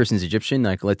 oh, this person's Egyptian.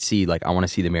 Like, let's see. Like, I want to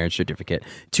see the marriage certificate.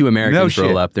 Two Americans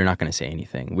roll up. They're not going to say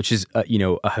anything, which is a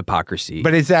hypocrisy.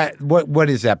 But is that what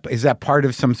is that? Is that part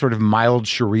of some sort of mild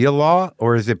Sharia law,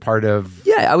 or is it part of?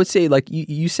 Yeah, I would say like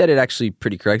you said it actually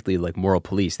pretty correctly. Like moral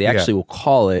police. They actually will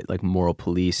call it like moral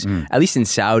police. At least in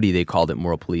Saudi, they called it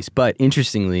moral police. But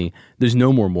interestingly, there's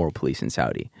no more moral police in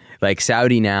Saudi. Like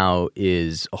Saudi now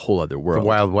is a whole other world. The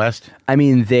Wild West? I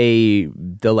mean,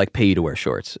 they'll like pay you to wear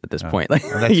shorts at this point. Like,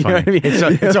 that's funny. I mean?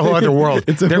 It's a whole other world.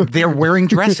 They're wearing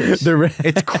dresses.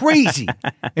 It's crazy.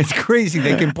 It's crazy.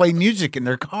 They can play music in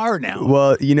their car now.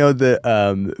 Well,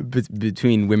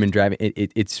 between women driving,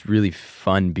 it's really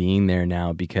fun being there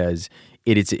now because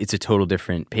it's a total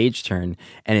different page turn,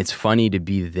 and it's funny to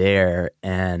be there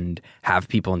and have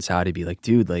people in Saudi be like,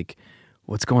 dude, like,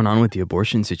 what's going on with the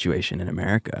abortion situation in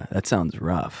America? That sounds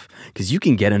rough. Because you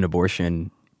can get an abortion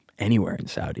anywhere in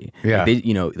Saudi. Yeah.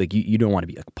 Like you don't want to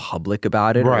be like public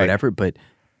about it or whatever, but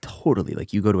totally,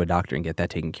 like you go to a doctor and get that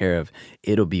taken care of,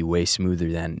 it'll be way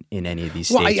smoother than in any of these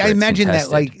states. Well, I imagine that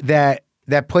like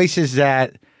that places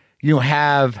that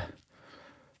have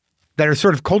that are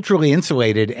sort of culturally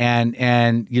insulated and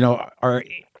are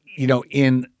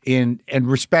and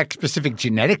respect specific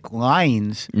genetic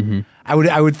lines,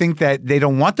 I would think that they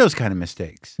don't want those kind of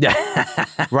mistakes.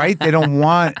 Right? They don't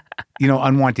want,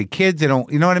 unwanted kids. They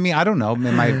don't, you know what I mean? I don't know. It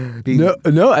might be No,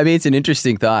 I mean it's an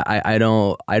interesting thought. I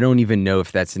don't even know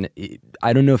if that's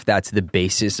I don't know if that's the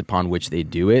basis upon which they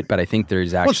do it, but I think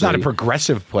there's actually it's not a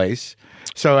progressive place.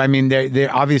 So I mean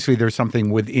there obviously there's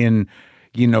something within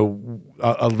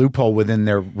a loophole within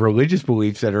their religious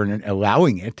beliefs that are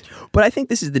allowing it. But I think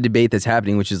this is the debate that's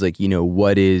happening, which is like,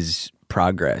 what is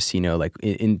progress? Like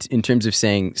in terms of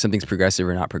saying something's progressive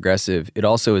or not progressive, it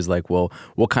also is like, well,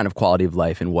 what kind of quality of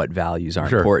life and what values are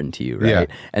important to you, right?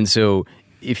 Yeah. And so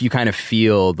if you kind of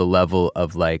feel the level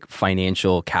of like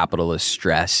financial capitalist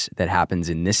stress that happens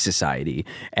in this society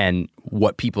and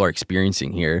what people are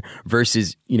experiencing here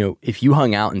versus, if you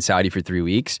hung out in Saudi for 3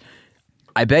 weeks,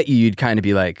 I bet you'd kind of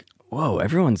be like, whoa,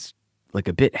 everyone's like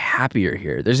a bit happier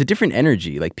here. There's a different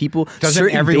energy. Like people,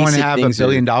 doesn't everyone have $1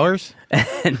 billion?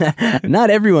 Not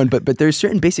everyone, but there's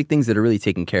certain basic things that are really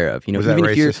taken care of. Was that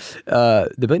racist?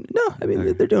 No, I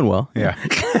mean they're doing well. Yeah.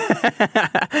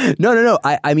 No.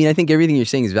 I mean I think everything you're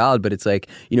saying is valid, but it's like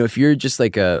if you're just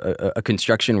like a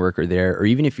construction worker there, or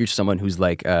even if you're someone who's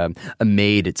like a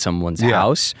maid at someone's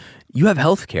house. You have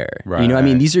healthcare. Right. I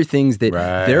mean, these are things that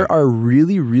there are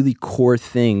really, really core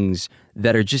things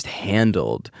that are just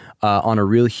handled on a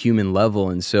real human level.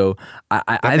 And so that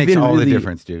I've makes been all really, the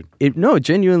difference, dude.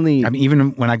 Genuinely. I mean,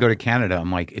 even when I go to Canada,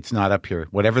 I'm like, it's not up here.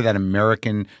 Whatever that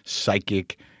American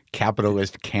psychic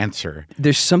capitalist cancer.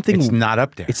 There's something. It's not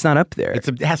up there. It's not up there.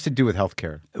 It has to do with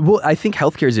healthcare. Well, I think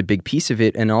healthcare is a big piece of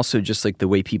it, and also just like the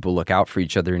way people look out for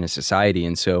each other in a society.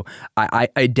 And so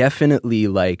I definitely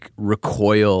like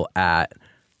recoil at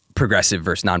progressive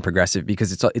versus non-progressive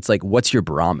because it's like, what's your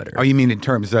barometer? Oh, you mean in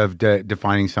terms of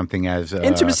defining something as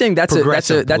in terms of saying that's a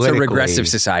regressive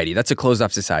society, that's a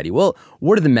closed-off society. Well,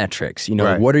 what are the metrics?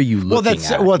 What are you looking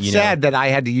at? Well, it's sad that I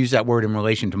had to use that word in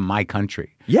relation to my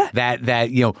country. Yeah, that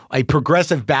a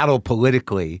progressive battle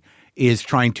politically is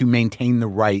trying to maintain the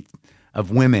right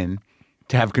of women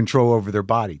to have control over their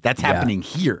body. That's happening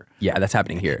here. Yeah, that's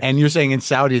happening here. And you're saying in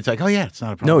Saudi, it's like, oh yeah, it's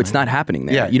not a problem. No, it's not happening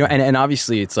there. Yeah. And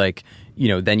obviously it's like,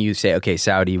 then you say, okay,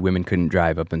 Saudi women couldn't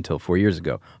drive up until 4 years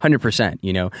ago.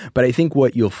 100%, But I think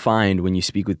what you'll find when you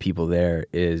speak with people there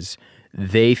is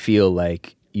they feel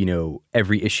like,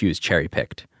 every issue is cherry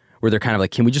picked. Where they're kind of like,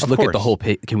 can we just look at the whole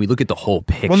can we look at the whole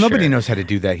picture? Well, nobody knows how to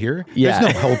do that here. Yeah.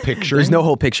 There's no whole picture. There's no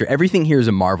whole picture. Everything here is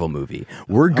a Marvel movie.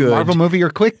 We're good. A Marvel movie or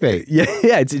clickbait. Yeah,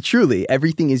 it's truly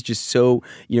everything is just so,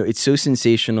 it's so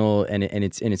sensational and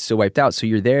it's so wiped out. So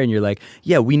you're there and you're like,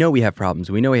 yeah, we know we have problems.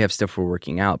 We know we have stuff we're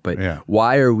working out, but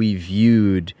why are we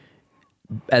viewed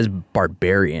as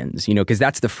barbarians, because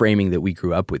that's the framing that we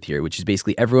grew up with here, which is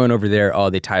basically everyone over there,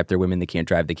 they tie up their women, they can't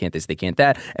drive, they can't this, they can't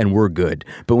that, and we're good.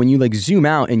 But when you like zoom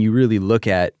out and you really look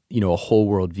at, a whole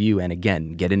world view and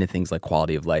again, get into things like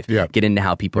quality of life, get into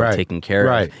how people are taken care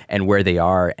of and where they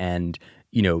are and,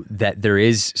 that there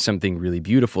is something really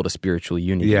beautiful to spiritual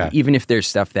unity, even if there's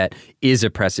stuff that is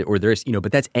oppressive or there's,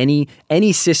 but that's any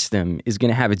system is going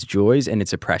to have its joys and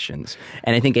its oppressions.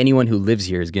 And I think anyone who lives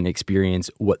here is going to experience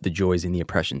what the joys and the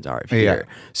oppressions are here.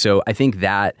 So I think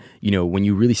that, when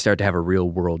you really start to have a real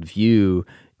world view,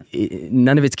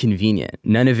 none of it's convenient.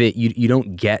 None of it, you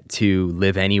don't get to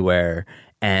live anywhere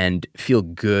and feel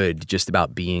good just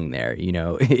about being there.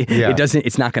 Yeah.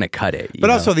 It's not going to cut it. But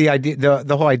also the idea,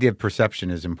 the whole idea of perception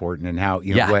is important, and how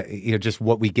just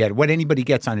what we get, what anybody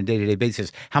gets on a day-to-day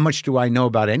basis. How much do I know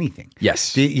about anything?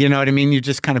 Yes. You know what I mean? You're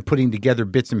just kind of putting together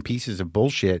bits and pieces of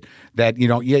bullshit that you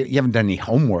haven't done any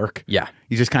homework. Yeah.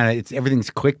 You just kind of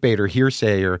everything's clickbait or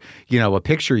hearsay or a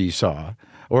picture you saw.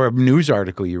 Or a news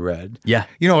article you read. Yeah.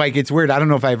 It's weird. I don't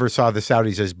know if I ever saw the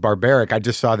Saudis as barbaric. I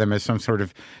just saw them as some sort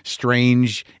of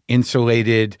strange,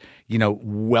 insulated,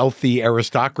 wealthy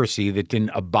aristocracy that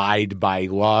didn't abide by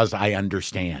laws I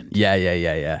understand.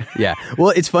 Yeah. Well,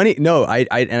 it's funny. No,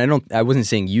 I wasn't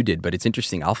saying you did, but it's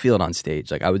interesting. I'll feel it on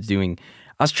stage. Like I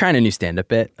was trying a new stand-up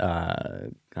bit.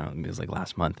 It was like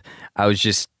last month.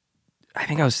 I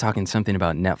think I was talking something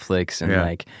about Netflix and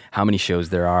like how many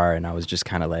shows there are, and I was just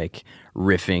kind of like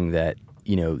riffing that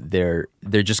they're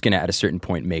just gonna at a certain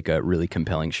point make a really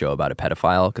compelling show about a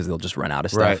pedophile because they'll just run out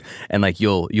of stuff, right. and like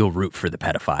you'll root for the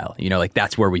pedophile, like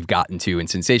that's where we've gotten to in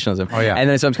sensationalism. Oh yeah. And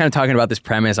then so I'm kind of talking about this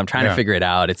premise. I'm trying to figure it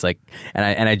out. It's like,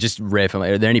 and I just riff. I'm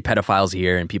like, are there any pedophiles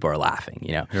here? And people are laughing,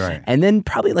 Right. And then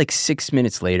probably like 6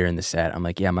 minutes later in the set, I'm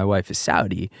like, yeah, my wife is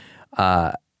Saudi.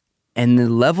 And the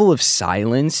level of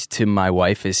silence to my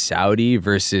wife is Saudi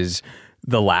versus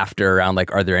the laughter around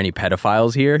like, are there any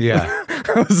pedophiles here? Yeah.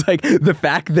 I was like, the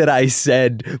fact that I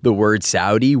said the word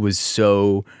Saudi was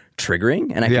so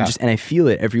triggering, and I can and I feel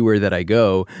it everywhere that I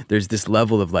go. There's this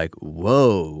level of like,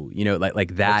 whoa,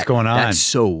 like that. What's going on? That's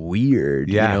so weird.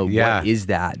 Yeah. What is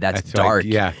that? That's dark.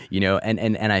 Like,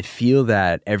 and I feel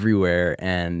that everywhere.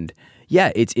 And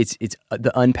yeah, it's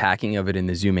the unpacking of it and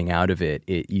the zooming out of it.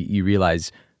 You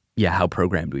realize, how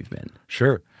programmed we've been.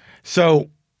 Sure. So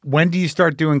when do you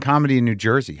start doing comedy in New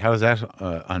Jersey? How does that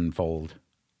unfold?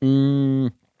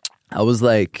 I was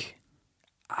like,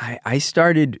 I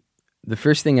started, the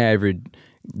first thing I ever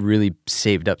really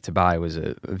saved up to buy was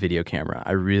a video camera.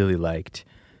 I really liked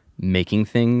making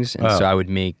things. And so I would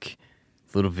make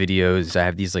little videos. I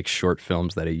have these like short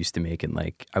films that I used to make, and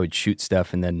like I would shoot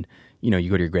stuff, and then you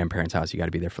go to your grandparents' house, you got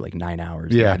to be there for like 9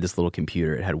 hours. Yeah. I had this little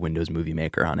computer. It had Windows Movie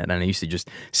Maker on it. And I used to just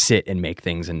sit and make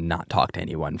things and not talk to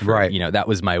anyone. That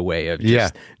was my way of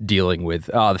just dealing with,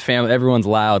 the family, everyone's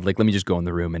loud. Like, let me just go in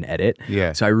the room and edit.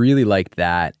 Yeah. So I really liked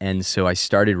that. And so I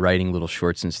started writing little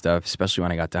shorts and stuff, especially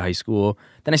when I got to high school.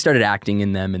 Then I started acting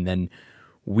in them. And then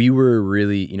we were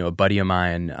really, a buddy of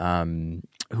mine,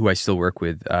 who I still work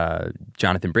with,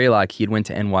 Jonathan Braylock, he had went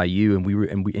to NYU,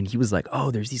 and he was like,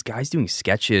 oh, there's these guys doing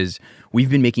sketches. We've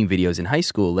been making videos in high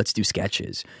school. Let's do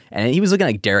sketches. And he was looking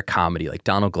like Derek Comedy, like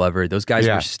Donald Glover. Those guys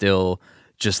were still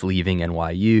just leaving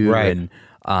NYU. Right.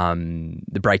 And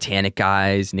the Britannic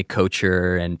guys, Nick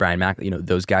Kocher and Brian Mack,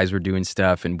 those guys were doing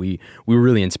stuff, and we were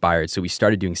really inspired. So we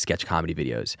started doing sketch comedy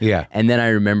videos. Yeah. And then I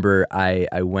remember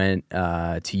I went to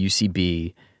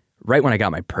UCB right when I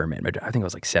got my permit. I think I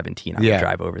was like 17. I would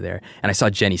drive over there, and I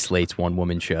saw Jenny Slate's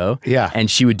one-woman show. Yeah.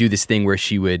 And she would do this thing where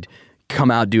she would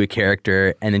come out, do a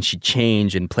character, and then she'd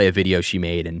change and play a video she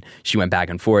made, and she went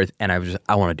back and forth, and I was just,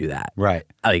 I want to do that. Right.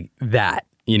 Like that,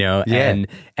 Yeah. And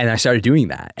I started doing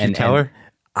that. Did you tell her?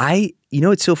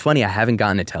 It's so funny. I haven't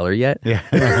gotten to tell her yet. Yeah.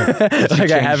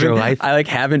 Like I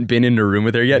haven't been in a room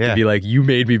with her yet to be like, you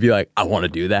made me be like, I want to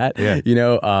do that. Yeah.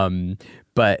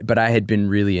 But I had been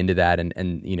really into that and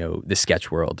the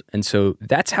sketch world. And so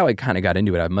that's how I kind of got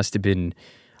into it.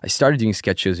 I started doing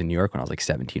sketch shows in New York when I was like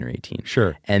 17 or 18.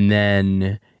 Sure. And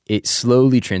then it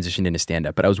slowly transitioned into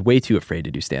stand-up, but I was way too afraid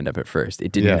to do stand-up at first. I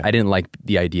didn't like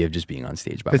the idea of just being on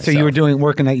stage by myself. So you were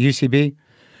working at UCB?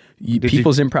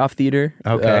 People's Improv Theater,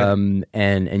 okay, and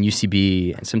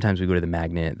UCB, and sometimes we go to the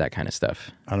Magnet, that kind of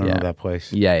stuff. I don't know that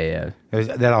place. Yeah.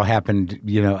 That all happened,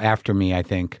 after me, I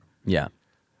think. Yeah.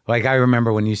 Like, I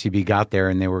remember when UCB got there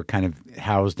and they were kind of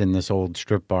housed in this old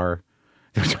strip bar.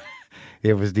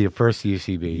 It was the first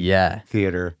UCB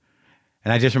theater.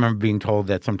 And I just remember being told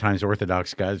that sometimes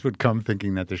Orthodox guys would come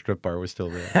thinking that the strip bar was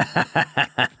still there.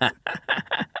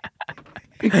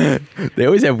 They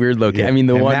always have weird locations. I mean,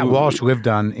 Matt Walsh lived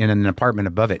in an apartment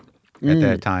above it at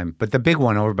that time. But the big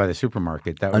one over by the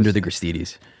supermarket. That was under the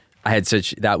Gristidis.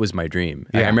 That was my dream.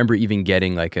 Yeah. I remember even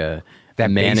getting like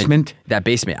basement? That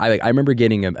basement. I remember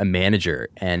getting a manager,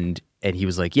 and he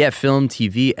was like, yeah, film,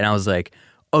 TV. And I was like,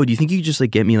 oh, do you think you could just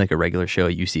like get me like a regular show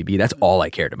at UCB? That's all I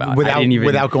cared about.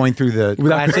 Without going through the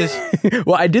classes?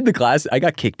 Well, I did the class. I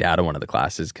got kicked out of one of the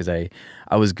classes because I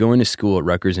was going to school at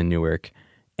Rutgers in Newark,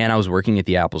 and I was working at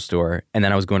the Apple store, and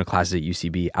then I was going to classes at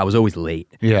UCB. I was always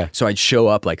late. Yeah. So I'd show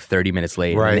up like 30 minutes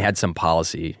late, and they had some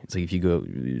policy. It's like if you go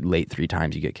late 3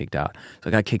 times, you get kicked out. So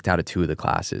I got kicked out of 2 of the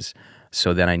classes.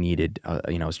 So then I needed, I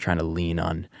was trying to lean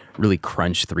on really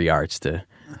crunch 3 arts to,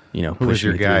 push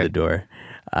me through the door.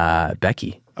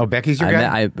 Becky. Oh, Becky's your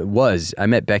guy? I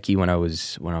met Becky when I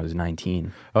was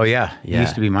 19. Oh, yeah. He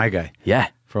used to be my guy Yeah.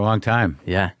 for a long time.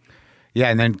 Yeah. Yeah,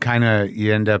 and then kind of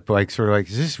you end up like sort of like,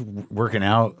 is this working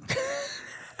out?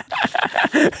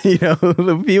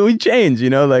 We change,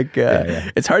 like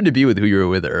it's hard to be with who you were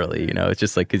with early, it's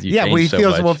just like because you change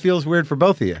so much. It feels weird for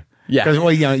both of you. Yeah.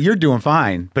 Because, you're doing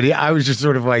fine. But I was just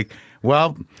sort of like,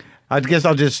 well, I guess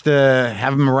I'll just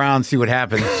have him around, see what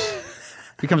happens.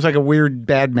 Becomes like a weird,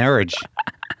 bad marriage.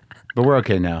 But we're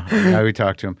okay now. Now we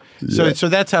talk to him. So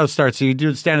that's how it starts. So you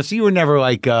do stand-up. So you were never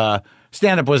like,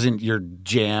 stand-up wasn't your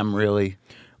jam, really?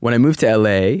 When I moved to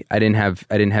LA, I didn't have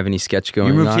any sketch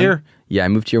going on. You moved here? Yeah, I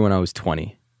moved here when I was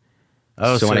 20.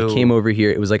 Oh, so when I came over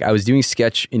here, it was like I was doing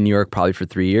sketch in New York probably for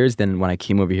 3 years. Then when I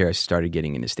came over here, I started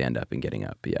getting into stand-up and getting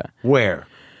up. Yeah. Where?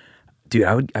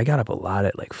 Dude, I got up a lot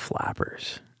at like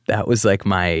Flappers. That was like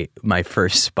my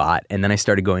first spot, and then I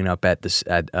started going up at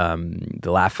the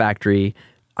Laugh Factory.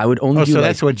 I would only do. So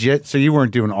that's legit. So you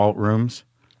weren't doing alt rooms?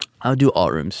 I'll do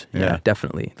alt rooms. Yeah,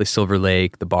 definitely. The Silver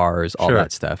Lake, the bars, all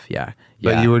that stuff. Yeah.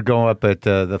 But you would go up at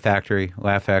the factory,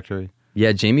 Laugh Factory.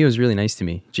 Yeah, Jamie was really nice to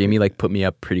me. Jamie like put me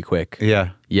up pretty quick. Yeah.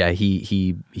 Yeah,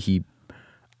 I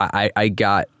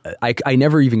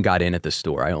never even got in at the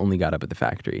store. I only got up at the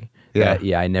factory. Yeah.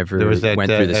 I never there was that,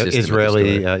 went through the system.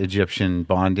 Israeli Egyptian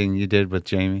bonding you did with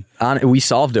Jamie. We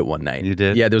solved it one night. You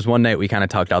did? Yeah, there was one night we kind of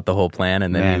talked out the whole plan,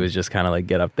 and then he was just kind of like,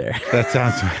 get up there. That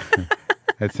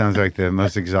sounds like the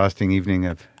most exhausting evening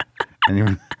of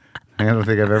anyone. I don't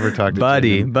think I've ever talked to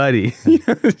buddy.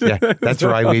 Yeah, that's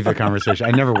where I leave the conversation.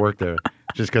 I never worked there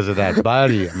just because of that.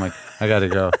 Buddy. I'm like, I got to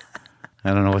go.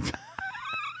 I don't know what.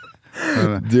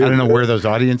 I don't know where those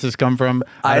audiences come from.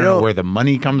 I don't know where the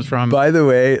money comes from. By the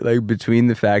way, like between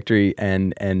the factory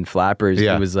and Flappers,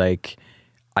 it was like,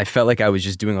 I felt like I was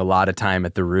just doing a lot of time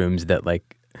at the rooms that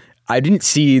like, I didn't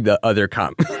see the other you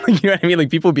know what I mean? Like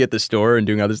people would be at the store and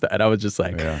doing other stuff. And I was just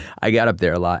like, I got up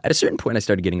there a lot. At a certain point, I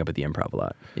started getting up at the Improv a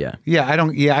lot. Yeah. Yeah.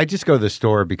 I just go to the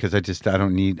store because I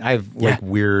don't need, I have like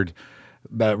weird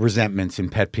resentments and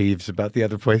pet peeves about the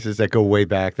other places that go way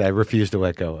back that I refuse to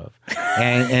let go of.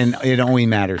 And it only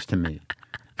matters to me.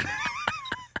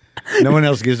 No one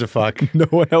else gives a fuck. No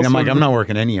one else. And I'm like, I'm not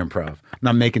working any improv. I'm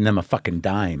not making them a fucking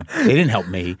dime. They didn't help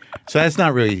me. So that's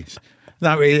not really,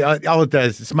 all it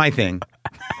does, it's my thing.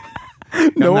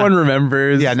 No one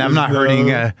remembers. Yeah, and I'm not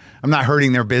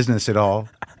hurting their business at all.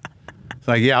 It's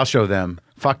like, yeah, I'll show them.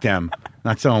 Fuck them.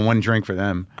 Not selling one drink for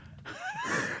them.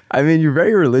 I mean, you're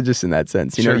very religious in that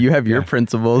sense. You know, you have your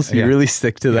principles. You really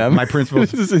stick to them. My principles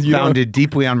founded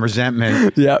deeply on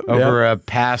resentment over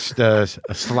past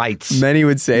slights. Many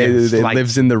would say that it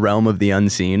lives in the realm of the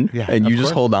unseen, and you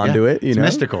just hold on to it. You know?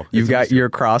 Mystical. You've got your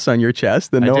cross on your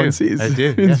chest that no one sees. I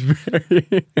do.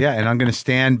 And I'm going to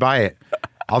stand by it.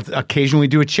 I'll occasionally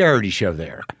do a charity show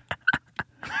there.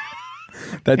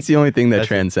 That's the only thing that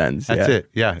transcends. That's it.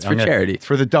 Yeah, it's for charity. It's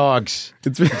for the dogs.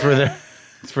 It's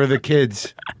for the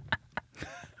kids.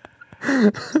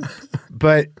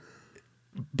 But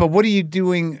what are you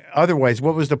doing otherwise?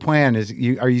 What was the plan?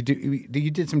 You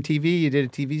did some TV? You did a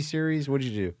TV series? What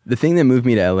did you do? The thing that moved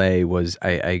me to LA was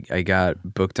I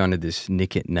got booked onto this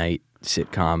Nick at Night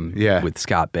sitcom with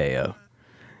Scott Baio,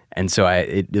 and so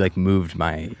it like moved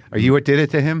my. Are you what did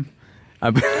it to him?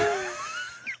 Are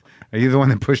you the one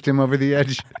that pushed him over the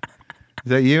edge? Is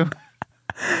that you?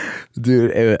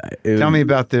 Dude, tell me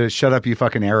about the "Shut Up, You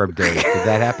Fucking Arab" day. Did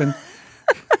that happen?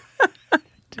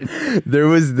 There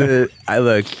was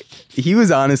he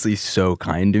was honestly so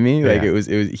kind to me. Like it was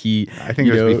he. I think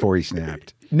it was before he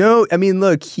snapped. No, I mean,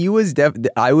 look, he was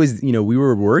we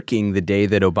were working the day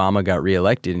that Obama got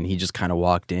reelected, and he just kind of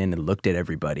walked in and looked at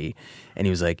everybody, and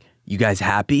he was like, "You guys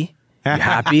happy? You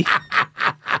happy?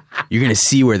 You're gonna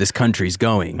see where this country's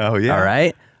going. Oh yeah,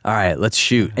 all right, let's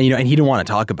shoot." And and he didn't want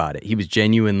to talk about it. He was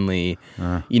genuinely,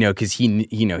 because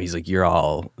he's like, you're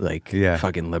all like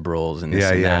fucking liberals and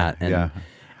this and that. And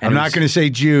I'm not going to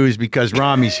say Jews because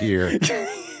Ramy's here,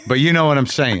 but you know what I'm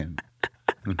saying.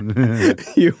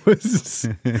 he was,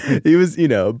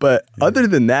 but other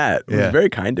than that, he was very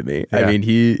kind to me. I mean,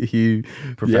 he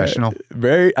professional,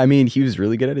 he was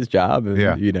really good at his job, and,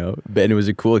 and it was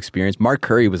a cool experience. Mark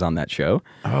Curry was on that show.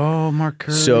 Oh, Mark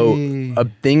Curry. So a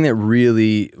thing that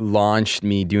really launched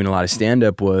me doing a lot of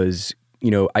stand-up was,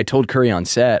 I told Curry on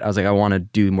set, I was like, I want to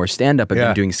do more stand-up. I've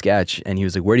been doing sketch. And he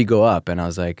was like, where do you go up? And I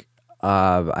was like,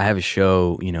 I have a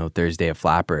show, Thursday at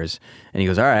Flappers. And he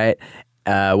goes, all right.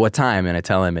 What time? And I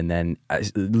tell him, and then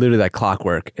literally like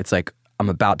clockwork, it's like I'm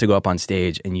about to go up on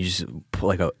stage, and you just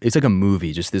put it's like a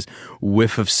movie, just this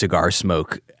whiff of cigar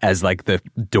smoke as like the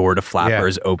door to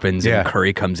Flappers opens and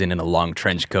Curry comes in a long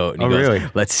trench coat, and he goes, really?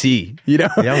 "Let's see," you know.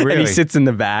 Yeah, really? And he sits in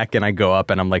the back, and I go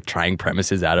up, and I'm like trying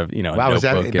premises out of Wow, was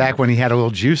that back when he had a little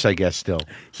juice? I guess still.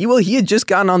 He had just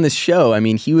gotten on this show. I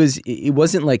mean, it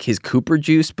wasn't like his Cooper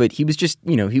juice, but he was just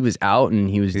he was out and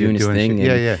he was doing his thing.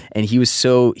 And he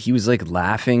was like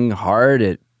laughing hard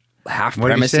at half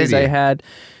premises I had.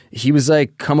 He was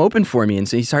like, "Come open for me," and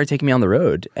so he started taking me on the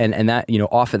road, and that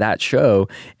off of that show,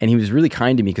 and he was really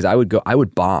kind to me because I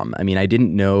would bomb. I mean, I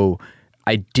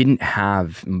didn't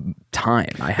have time.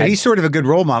 He's sort of a good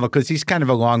role model because he's kind of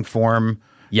a long form.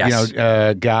 Yes.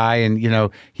 Guy,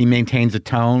 and he maintains a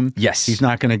tone. Yes. He's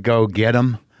not going to go get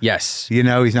him. Yes.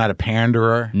 He's not a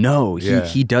panderer. No,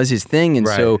 he does his thing, and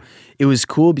so it was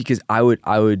cool because I would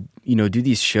do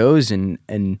these shows,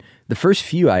 and the first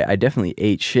few I definitely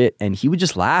ate shit, and he would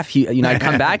just laugh. I'd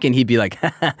come back and he'd be like,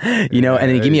 and then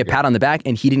he'd give me a pat on the back,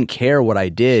 and he didn't care what I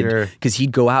did because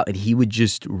he'd go out and he would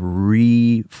just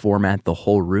reformat the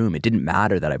whole room. It didn't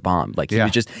matter that I bombed. Like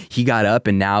he got up,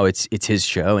 and now it's his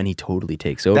show, and he totally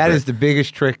takes over. That is the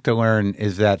biggest trick to learn,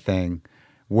 is that thing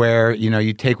where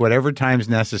you take whatever time's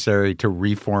necessary to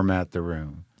reformat the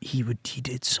room. He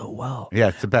did so well. Yeah,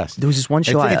 it's the best. There was this one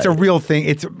show. It's a real thing.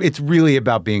 It's really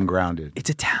about being grounded. It's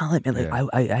a talent, man. Like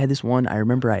I had this one. I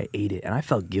remember I ate it, and I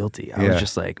felt guilty. I was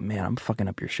just like, man, I'm fucking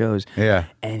up your shows. Yeah.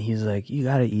 And he's like, you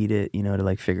got to eat it, to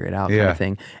like figure it out, kind of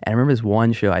thing. And I remember this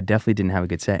one show. I definitely didn't have a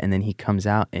good set, and then he comes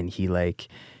out and he like,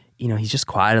 he's just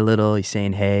quiet a little. He's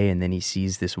saying hey, and then he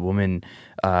sees this woman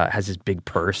has this big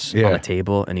purse on the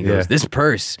table, and he goes, This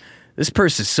purse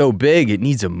is so big, it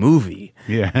needs a movie.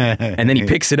 Yeah. And then he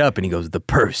picks it up and he goes, The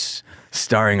Purse,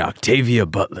 starring Octavia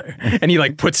Butler. And he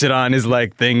like puts it on his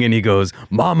like thing and he goes,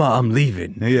 Mama, I'm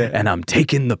leaving. Yeah. And I'm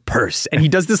taking the purse. And he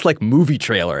does this like movie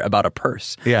trailer about a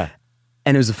purse. Yeah.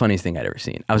 And it was the funniest thing I'd ever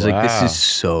seen. I was like, this is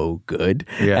so good.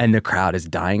 Yeah. And the crowd is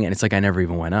dying. And it's like, I never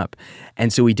even went up.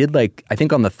 And so we did like, I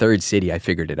think on the third city, I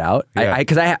figured it out. Yeah.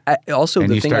 Because I also, and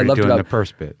the thing I loved doing about the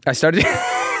purse bit. I started...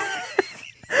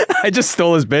 I just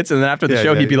stole his bits, and then after the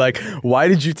show, he'd be like, "Why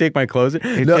did you take my clothes?"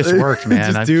 It just worked,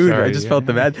 man. I just felt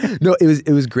the bad. No,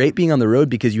 it was great being on the road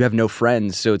because you have no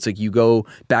friends, so it's like you go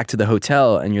back to the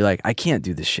hotel and you're like, "I can't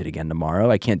do this shit again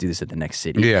tomorrow. I can't do this at the next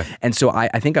city." Yeah. And so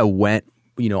I think I went,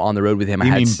 on the road with him.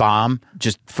 You mean bomb?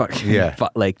 Just fucking,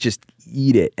 like just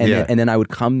eat it, and then I would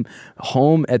come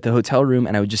home at the hotel room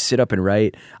and I would just sit up and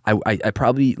write. I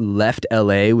probably left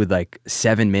LA with like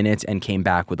 7 minutes and came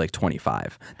back with like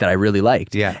 25 that I really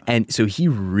liked. Yeah, and so he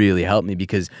really helped me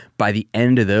because by the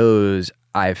end of those,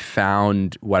 I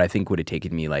found what I think would have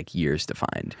taken me like years to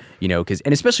find,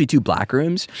 and especially two black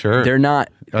rooms. Sure. They're not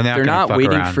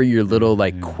waiting around for your little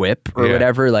like quip or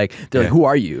whatever. Like they're like, who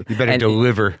are you? You better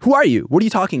deliver. Who are you? What are you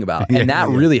talking about? And that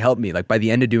really helped me. Like by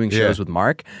the end of doing shows with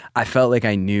Mark, I felt like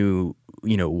I knew,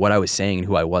 what I was saying and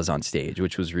who I was on stage,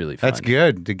 which was really fun. That's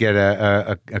good to get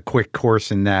a quick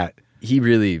course in that. He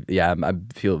really, I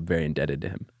feel very indebted to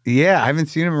him. Yeah, I haven't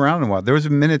seen him around in a while. There was a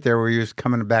minute there where he was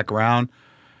coming back around,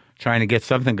 trying to get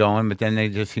something going, but then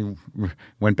he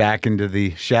went back into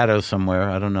the shadows somewhere.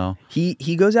 I don't know.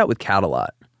 He goes out with Kat a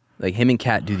lot. Like him and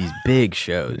Kat do these big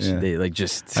shows. Yeah. They like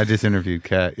just. I just interviewed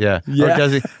Kat. Yeah. Or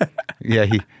does he? Yeah.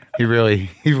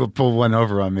 He will pull one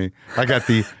over on me. I got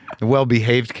the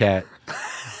well-behaved Kat.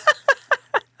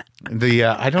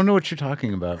 I don't know what you're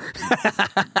talking about.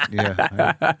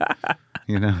 Yeah.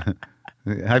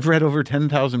 I've read over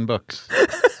 10,000 books.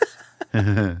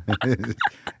 It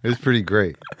was pretty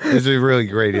great. It was a really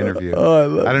great interview.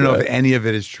 Oh, I don't know if any of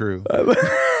it is true,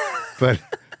 but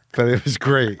it was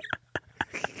great.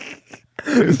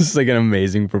 It was just like an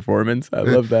amazing performance. I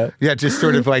love that. Yeah, just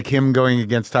sort of like him going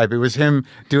against type. It was him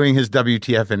doing his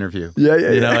WTF interview. Yeah.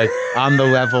 Like on the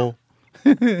level.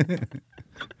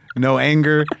 No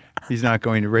anger. He's not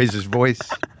going to raise his voice.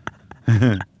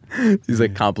 He's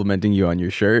like complimenting you on your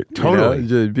shirt. Totally.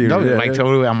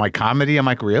 Totally on my comedy. I'm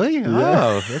like, really? Yeah.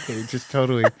 Oh, okay. Just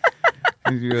totally.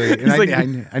 Really,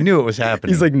 I knew it was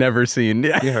happening. He's like never seen.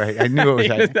 Yeah, right. I knew it was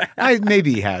happening.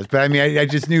 Maybe he has, but I mean, I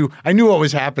just knew. I knew what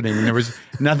was happening, and there was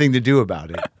nothing to do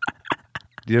about it.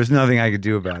 There was nothing I could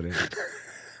do about it,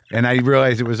 and I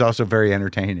realized it was also very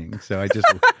entertaining. So I just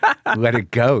let it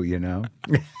go.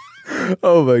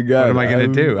 Oh my God! What am I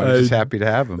going to do? I'm just happy to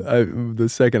have him. The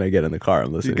second I get in the car,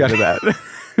 I'm listening to that.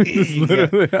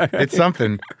 It's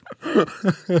something.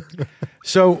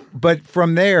 So, but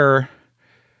from there.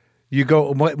 You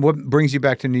go. What brings you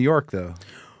back to New York, though?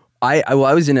 I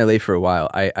was in LA for a while.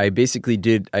 I basically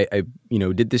did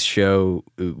did this show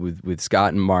with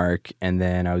Scott and Mark, and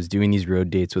then I was doing these road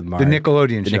dates with Mark. The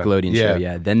Nickelodeon show.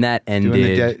 Yeah. Then that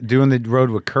ended. Doing the road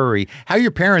with Curry. How are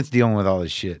your parents dealing with all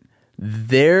this shit?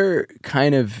 They're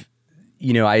kind of,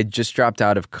 I had just dropped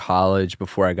out of college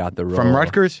before I got the role. From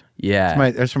Rutgers?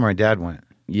 Yeah. That's where my dad went.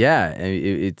 Yeah.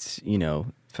 It's,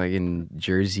 fucking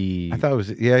Jersey. I thought it was,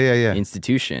 yeah.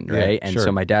 institution, right? And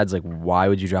so my dad's like, why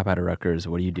would you drop out of Rutgers?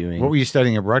 What are you doing? What were you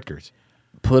studying at Rutgers?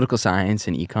 Political science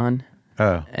and econ.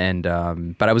 Oh. And,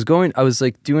 but I was doing all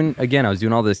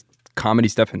this comedy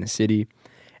stuff in the city.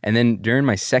 And then during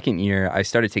my second year, I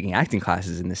started taking acting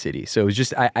classes in the city. So it was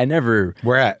just, I never.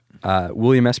 Where at?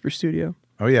 William Esper Studio.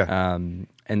 Oh, yeah.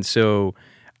 And so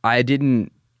I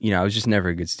didn't, I was just never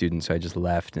a good student. So I just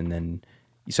left. And then,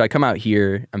 so I come out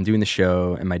here, I'm doing the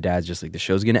show, and my dad's just like, the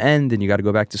show's going to end and you got to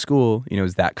go back to school. It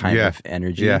was that kind of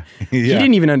energy. Yeah. He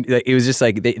didn't even, it was just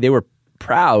like, they were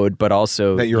proud, but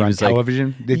also that you're on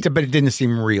television, like, but it didn't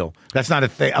seem real. That's not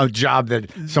a job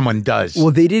that someone does. Well,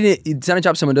 they didn't. It's not a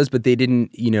job someone does, but they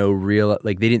didn't,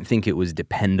 they didn't think it was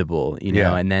dependable,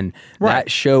 And then that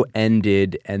show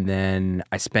ended, and then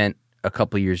I spent a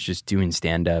couple years just doing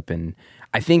stand up, and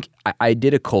I think I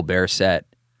did a Colbert set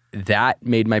that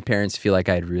made my parents feel like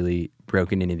I had really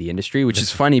broken into the industry, which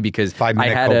is funny because 5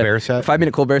 minute I had Colbert a set? 5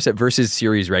 minute Colbert set versus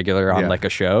series regular on like a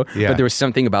show. Yeah. But there was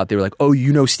something about, they were like, oh,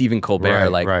 Stephen Colbert,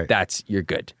 you're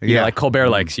good. Like Colbert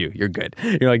likes you, you're good.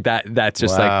 Like that's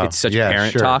just like, it's such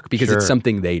parent talk because it's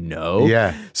something they know.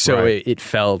 Yeah. So it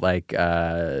felt like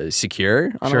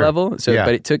secure on a level. So,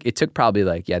 but it took probably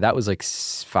that was like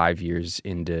 5 years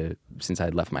since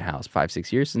I'd left my house,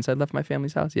 5-6 years since I'd left my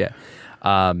family's house. Yeah.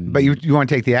 But you want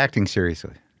to take the acting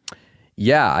seriously?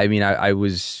 Yeah, I mean, I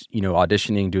was,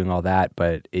 auditioning, doing all that,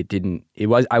 but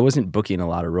I wasn't booking a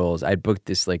lot of roles. I booked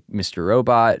this like Mr.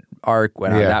 Robot arc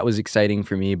when that was exciting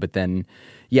for me. But then,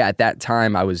 at that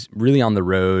time I was really on the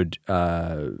road,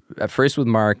 at first with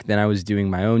Mark, then I was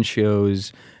doing my own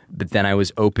shows, but then I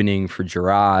was opening for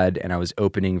Gerard and I was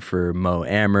opening for Mo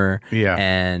Amer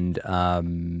and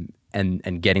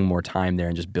getting more time there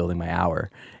and just building my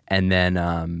hour. And then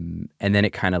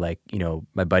it kind of like,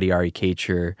 my buddy Ari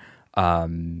Kacher,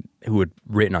 who had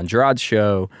written on Gerard's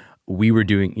show, we were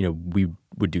doing, we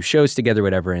would do shows together,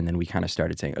 whatever, and then we kind of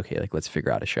started saying, okay, like let's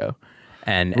figure out a show.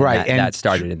 And that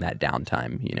started in that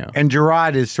downtime, And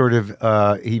Gerard is sort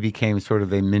of, he became sort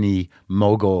of a mini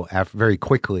mogul very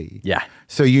quickly. Yeah.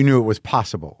 So you knew it was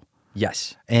possible.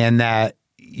 Yes. And that,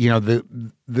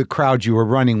 the crowd you were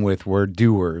running with were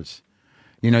doers.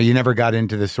 You never got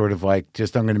into this sort of like,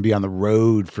 just I'm going to be on the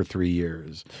road for 3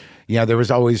 years. There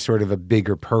was always sort of a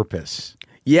bigger purpose.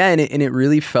 Yeah, and it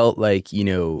really felt like,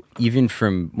 even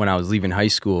from when I was leaving high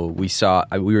school, we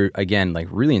were, again, like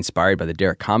really inspired by the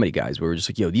Derek comedy guys, where we're just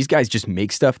like, these guys just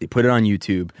make stuff, they put it on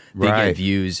YouTube, they get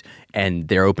views, and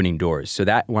they're opening doors. So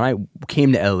that, when I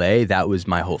came to LA, that was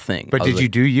my whole thing. But did you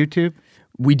do YouTube?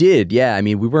 We did, yeah. I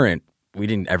mean, we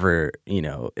didn't ever,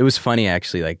 it was funny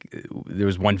actually, like there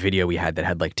was one video we had that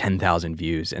had like 10,000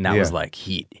 views and that was like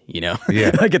heat, Yeah.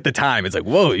 Like at the time it's like,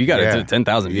 whoa, you got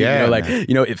 10,000 views,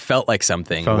 it felt like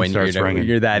something when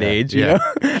you're that age, Sure.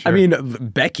 I mean,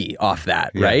 Becky off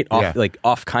that, right?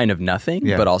 Off kind of nothing,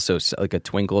 but also like a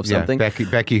twinkle of something.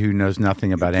 Becky who knows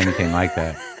nothing about anything like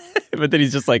that. But then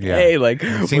he's just like, hey, like.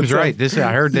 Seems right.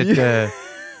 I heard that...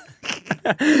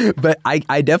 But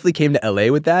I definitely came to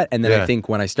LA with that, and then I think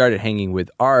when I started hanging with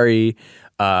Ari,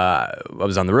 I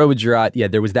was on the road with Gerard. Yeah,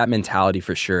 there was that mentality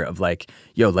for sure of like,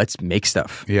 let's make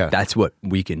stuff. Yeah, that's what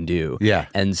we can do. Yeah,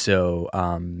 and so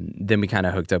then we kind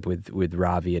of hooked up with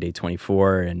Ravi at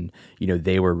A24, and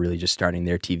they were really just starting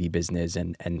their TV business,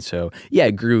 and so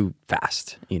it grew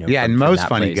fast. And Mo's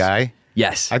funny guy.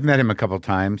 Yes, I've met him a couple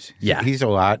times. Yeah, he's a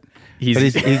lot.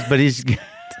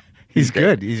 He's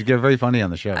good. He's very funny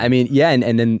on the show. I mean,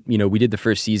 and then, we did the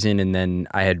first season, and then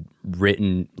I had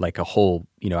written like a whole,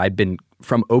 I'd been,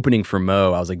 from opening for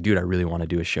Mo, I was like, dude, I really want to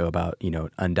do a show about,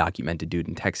 undocumented dude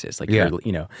in Texas. Like,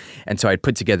 and so I'd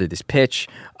put together this pitch.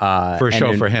 For a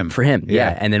show for him. For him,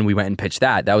 yeah. And then we went and pitched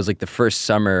that. That was like the first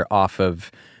summer off of,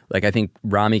 like, I think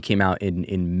Ramy came out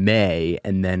in May,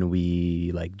 and then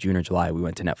we, like, June or July, we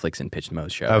went to Netflix and pitched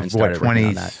Mo's show. Of and what,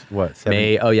 20s, what,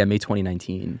 70? May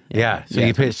 2019. Yeah. So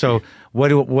you pitched, so what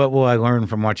will I learn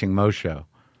from watching Mo's show?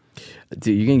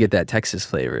 Dude, you can get that Texas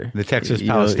flavor. The Texas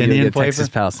Palestinian flavor? Texas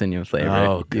Palestinian flavor.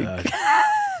 Oh, God.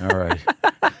 All right.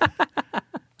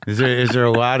 Is there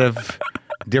a lot of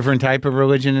different type of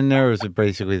religion in there, or is it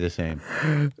basically the same?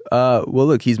 Well,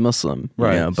 look, he's Muslim,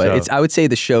 right? But I would say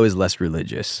the show is less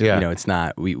religious. Yeah. It's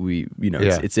not.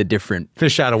 It's a different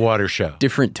fish out of water show.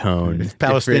 Different tone. It's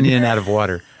Palestinian out of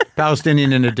water.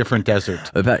 Palestinian in a different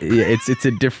desert. It's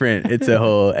a different, it's a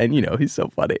whole, and he's so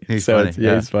funny. He's funny.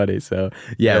 He's funny. So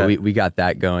we got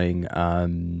that going.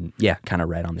 Kind of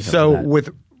right on the hill. So of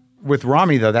that. with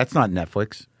Ramy though, that's not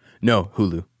Netflix. No,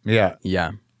 Hulu.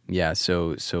 Yeah.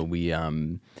 So we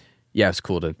it was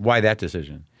cool to. Why that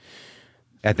decision?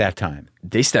 At that time,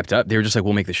 they stepped up. They were just like,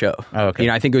 "We'll make the show." Oh, okay.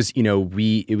 I think it was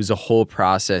it was a whole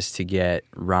process to get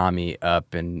Ramy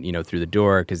up and through the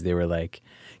door because they were like.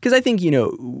 Because I think,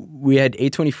 we had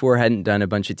A24 hadn't done a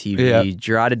bunch of TV. Yeah.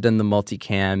 Gerard had done the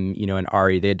multicam, and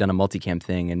Ari, they had done a multicam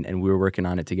thing, and we were working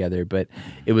on it together. But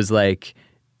it was like,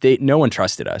 no one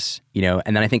trusted us, And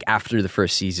then I think after the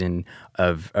first season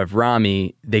of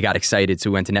Ramy, they got excited. So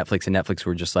we went to Netflix, and Netflix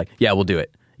were just like, yeah, we'll do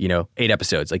it. 8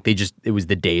 episodes. Like it was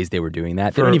the days they were doing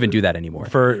that. They don't even do that anymore.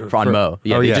 For Mo.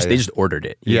 Yeah, they just ordered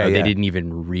it. They didn't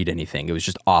even read anything. It was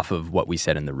just off of what we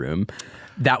said in the room.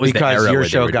 That was because the era your where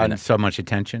show they were got so much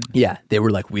attention. Yeah, they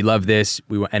were like, we love this.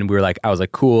 We were like, I was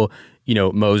like, cool.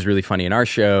 Mo's really funny in our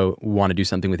show. We want to do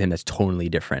something with him that's totally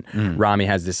different. Ramy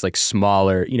has this like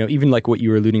smaller, even like what you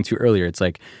were alluding to earlier. It's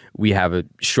like we have a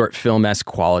short film-esque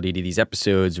quality to these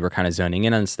episodes. We're kind of zoning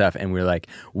in on stuff, and we're like,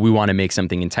 we want to make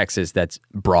something in Texas that's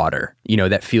broader.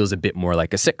 That feels a bit more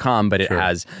like a sitcom, but it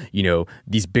has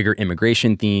these bigger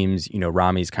immigration themes.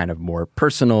 Ramy's kind of more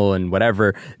personal and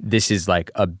whatever. This is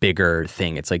like a bigger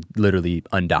thing. It's like literally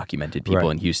undocumented people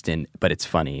in Houston, but it's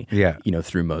funny. Yeah.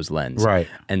 Through Mo's lens. Right.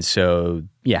 And so,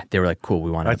 they were like, cool,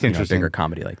 we want a bigger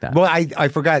comedy like that. Well, I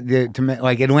forgot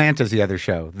like Atlanta's the other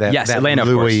show. That Atlanta,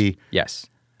 Louis of course. Yes.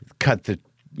 Cut the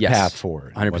path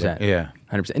forward. 100%. Yeah.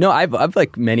 100%. No, I've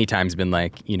like many times been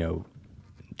like,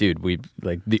 dude, we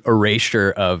like the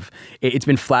erasure of it's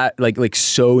been flat, like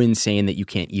so insane that you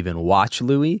can't even watch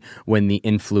Louis when the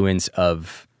influence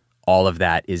of all of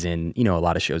that is in, a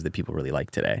lot of shows that people really like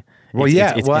today. Well,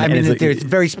 it's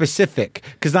very specific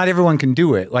because not everyone can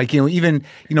do it. Like, even,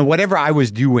 whatever I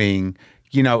was doing,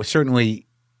 certainly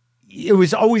it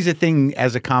was always a thing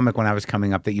as a comic when I was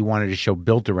coming up that you wanted a show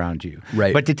built around you.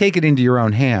 Right. But to take it into your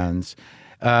own hands,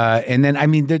 and then,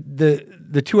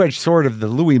 the two-edged sword of the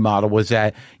Louis model was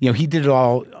that, he did it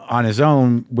all on his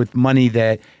own with money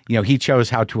that, he chose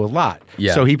how to allot.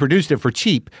 Yeah. So he produced it for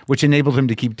cheap, which enabled him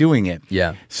to keep doing it.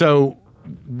 Yeah. So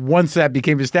once that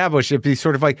became established, it'd be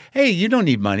sort of like, hey, you don't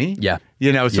need money. Yeah.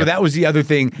 So that was the other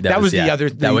thing. That was the other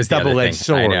thing. That was double-edged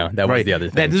sword. I know. That was the other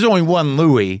thing. There's only one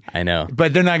Louis. I know.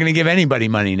 But they're not going to give anybody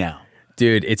money now.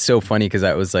 Dude, it's so funny because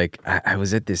I was like, I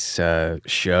was at this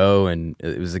show and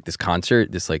it was like this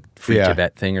concert, this like free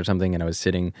Tibet thing or something, and I was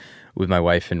sitting with my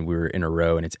wife and we were in a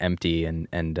row and it's empty and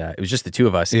it was just the two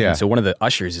of us. Yeah. And so one of the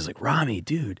ushers is like, Ramy,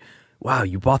 dude, wow,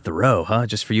 you bought the row, huh?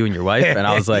 Just for you and your wife? And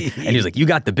I was like, and he was like, you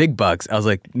got the big bucks. I was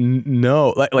like,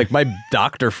 no. Like my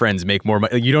doctor friends make more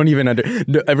money. Like, you don't even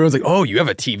everyone's like, oh, you have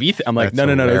a TV? I'm like, that's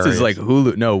no. This is like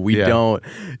Hulu. No, we don't.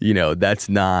 That's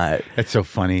not. That's so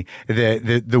funny.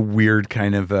 The weird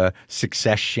kind of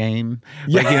success shame.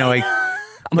 Yeah. Like,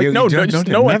 I'm like, no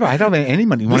one. I don't have any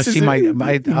money. You want to see my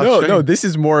no. This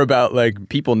is more about like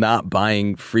people not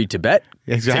buying free Tibet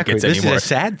exactly. tickets this anymore. This is a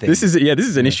sad thing. This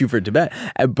is an issue for Tibet.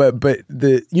 But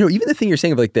the even the thing you're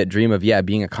saying of like that dream of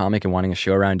being a comic and wanting a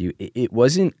show around you, it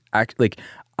wasn't like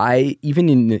I even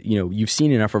in you've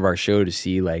seen enough of our show to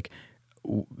see like.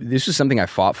 This was something I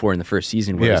fought for in the first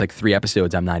season where there's like 3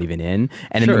 episodes I'm not even in.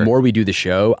 And then the more we do the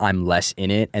show, I'm less in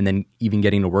it. And then even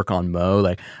getting to work on Mo,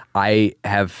 like I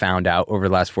have found out over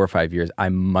the last 4 or 5 years, I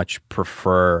much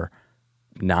prefer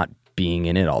not being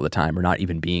in it all the time or not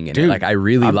even being in it. Like I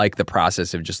really like the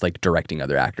process of just like directing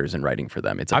other actors and writing for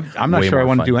them. It's I'm not sure I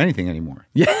want to do anything anymore.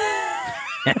 Yeah.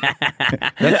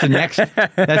 That's the next.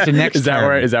 Is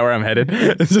that where I'm headed?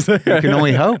 You can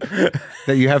only hope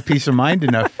that you have peace of mind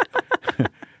enough,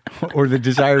 or the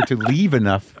desire to leave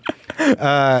enough.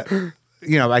 I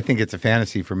think it's a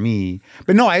fantasy for me,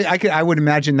 but no, I would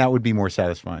imagine that would be more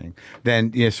satisfying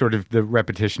than sort of the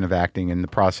repetition of acting and the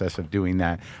process of doing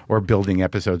that, or building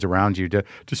episodes around you to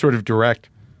sort of direct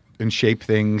and shape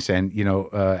things, and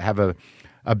have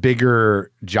a bigger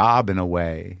job in a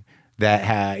way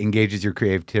that engages your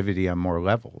creativity on more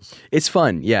levels. It's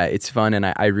fun. Yeah, it's fun. And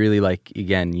I really like,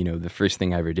 again, the first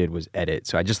thing I ever did was edit.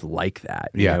 So I just like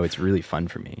that. It's really fun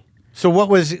for me. So what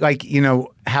was like,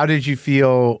 how did you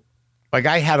feel? Like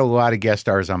I had a lot of guest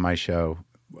stars on my show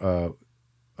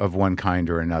of one kind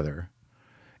or another.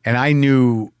 And I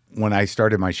knew when I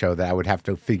started my show that I would have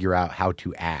to figure out how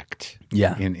to act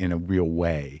in a real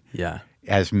way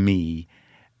as me.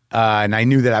 And I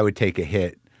knew that I would take a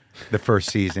hit the first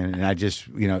season, and I just,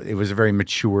 it was a very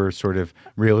mature sort of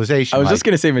realization. I was just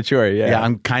going to say mature, Yeah,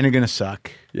 I'm kind of going to suck.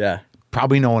 Yeah.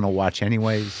 Probably no one will watch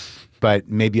anyways. but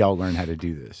maybe I'll learn how to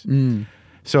do this.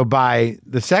 So by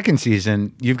the second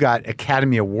season, you've got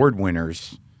Academy Award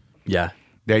winners Yeah.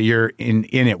 that you're in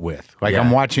it with. Like Yeah.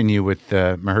 I'm watching you with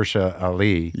Mahershala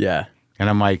Ali. Yeah. And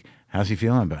I'm like, how's he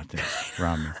feeling about this,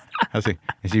 Ramy?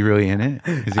 Is he really in it?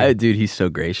 Is he- Dude, he's so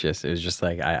gracious. It was just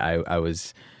like I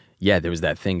was, there was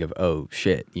that thing of, oh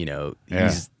shit,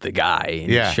 he's the guy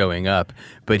and he's showing up.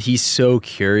 But he's so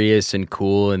curious and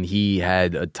cool, and he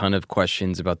had a ton of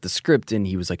questions about the script, and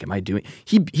he was like, am I doing,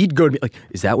 he'd go to me like,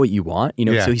 is that what you want?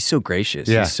 So he's so gracious.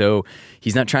 Yeah.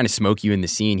 He's not trying to smoke you in the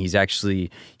scene. He's actually,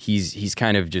 he's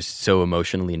kind of just so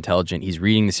emotionally intelligent. He's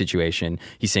reading the situation.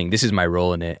 He's saying, this is my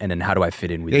role in it, and then how do I fit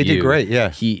in with you? He did great,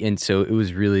 yeah. And so it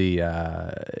was really,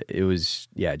 it was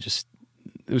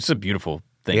a beautiful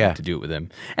thing to do it with him.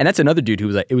 And that's another dude who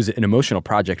was like, it was an emotional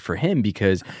project for him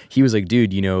because he was like,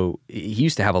 dude, he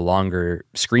used to have a longer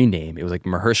screen name. It was like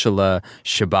Mahershala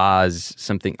Shabazz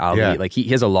something Ali. Yeah. Like he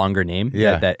has a longer name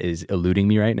that is eluding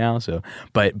me right now. So,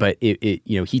 but it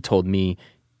he told me,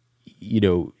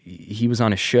 he was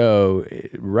on a show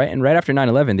right after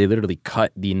 9/11, they literally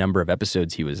cut the number of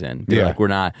episodes he was in. They're like, we're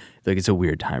not, like, it's a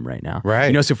weird time right now.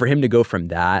 Right. So for him to go from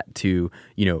that to,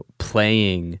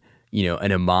 playing,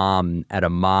 an imam at a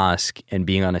mosque and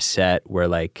being on a set where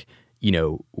like,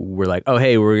 we're like, oh,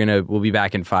 hey, we'll be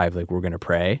back in 5. Like, we're going to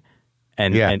pray.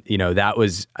 And that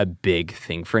was a big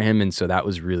thing for him. And so that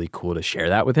was really cool to share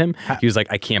that with him. He was like,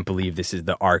 I can't believe this is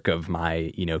the arc of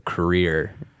my,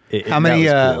 career. How many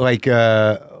cool. like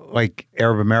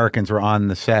Arab Americans were on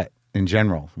the set in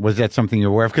general? Was that something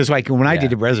you're aware of? Because like when I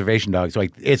did Reservation Dogs,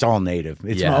 like it's all native.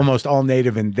 It's almost all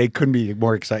native, and they couldn't be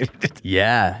more excited.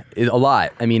 Yeah, a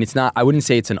lot. I mean, it's not. I wouldn't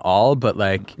say it's an all, but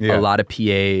like a lot of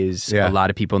PAs, a lot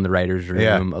of people in the writers'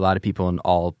 room, a lot of people in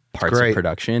all parts of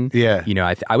production. Yeah,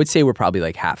 I would say we're probably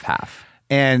like half.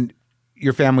 And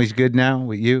your family's good now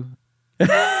with you.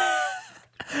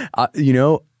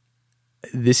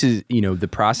 This is, the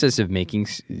process of making,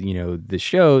 the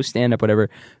show, stand up, whatever.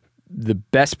 The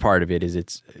best part of it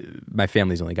is my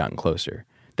family's only gotten closer.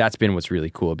 That's been what's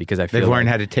really cool because I feel they've learned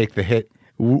how to take the hit.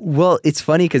 Well, it's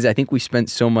funny because I think we spent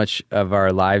so much of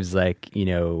our lives like,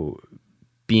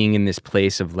 being in this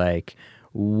place of like,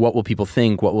 what will people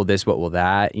think? What will this? What will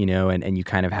that? And you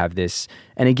kind of have this.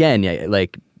 And again,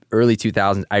 like early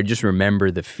 2000s, I just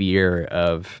remember the fear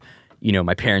of,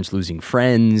 my parents losing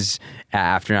friends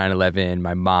after 9/11,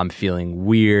 my mom feeling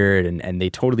weird, and they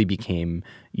totally became,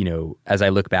 as I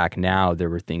look back now, there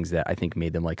were things that I think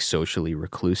made them like socially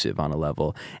reclusive on a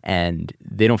level, and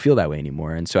they don't feel that way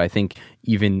anymore. And so I think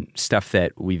even stuff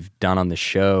that we've done on the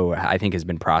show, I think has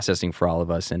been processing for all of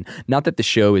us. And not that the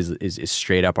show is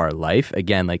straight up our life.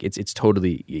 Again, like it's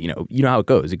totally, you know how it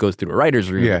goes. It goes through a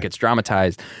writer's room, it gets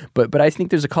dramatized. But I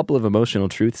think there's a couple of emotional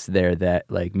truths there that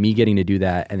like me getting to do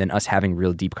that and then us having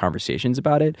real deep conversations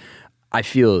about it. I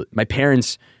feel my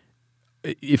parents,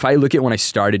 if I look at when I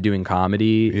started doing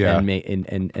comedy and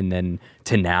then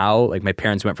to now, like my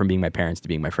parents went from being my parents to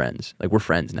being my friends. Like we're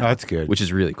friends now. Oh, that's good. Which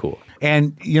is really cool.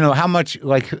 And how much,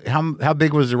 like how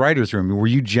big was the writer's room? Were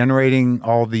you generating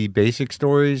all the basic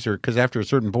stories, or because after a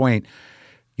certain point,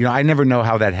 I never know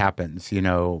how that happens.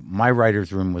 My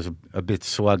writer's room was a bit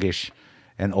sluggish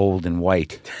and old and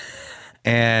white,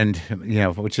 and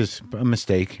which is a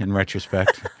mistake in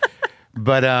retrospect.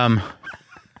 But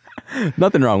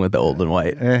nothing wrong with the old and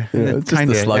white. It's just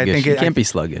the sluggish. You can't be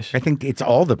sluggish. I think it's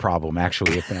all the problem,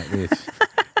 actually. If that is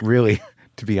really,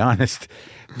 to be honest.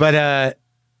 But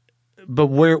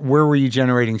where were you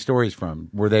generating stories from?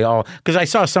 Were they all? Because I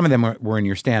saw some of them were in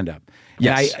your stand-up.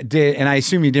 Yes, I did, and I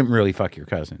assume you didn't really fuck your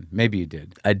cousin. Maybe you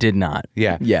did. I did not.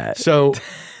 Yeah. So,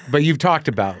 but you've talked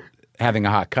about having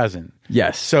a hot cousin.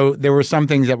 Yes. So there were some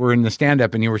things that were in the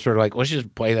stand-up, and you were sort of like, let's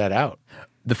just play that out.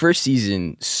 The first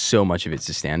season, so much of it's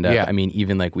to stand up. Yeah. I mean,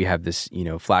 even like we have this,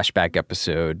 flashback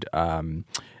episode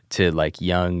to like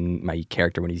my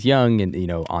character when he's young and,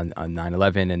 on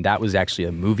 9/11. And that was actually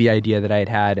a movie idea that I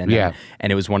had. And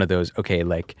and it was one of those, okay,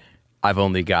 like I've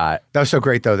only got. That was so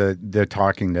great though, the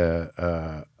talking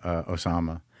to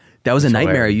Osama. That was a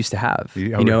nightmare I used to have,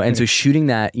 and so shooting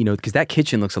that, because that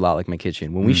kitchen looks a lot like my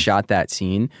kitchen. When we shot that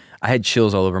scene, I had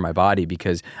chills all over my body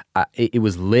because it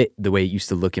was lit the way it used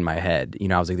to look in my head.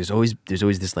 I was like, there's always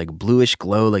this like bluish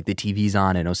glow, like the TV's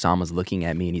on and Osama's looking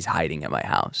at me and he's hiding at my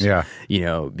house. Yeah.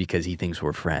 Because he thinks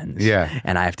we're friends. Yeah.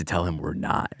 And I have to tell him we're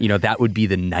not. That would be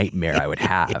the nightmare I would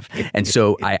have. And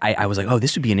so I was like, oh,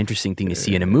 this would be an interesting thing to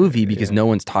see in a movie because no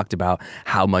one's talked about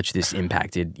how much this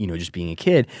impacted, just being a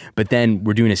kid. But then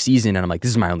we're doing a season season, and I'm like,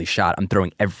 this is my only shot. I'm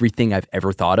throwing everything I've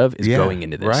ever thought of is going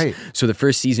into this. Right. So the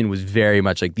first season was very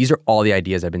much like, these are all the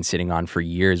ideas I've been sitting on for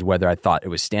years, whether I thought it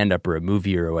was stand-up or a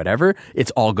movie or whatever.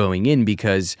 It's all going in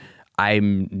because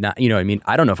I'm not, you know what I mean?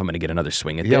 I don't know if I'm going to get another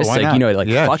swing at this. Why like, not? you know, like,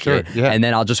 Yeah, fuck sure. it. Yeah. And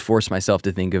then I'll just force myself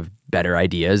to think of better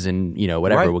ideas and, you know,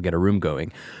 whatever, Right. we'll get a room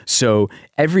going. So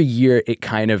every year it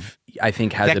kind of, I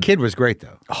think, has That kid was great,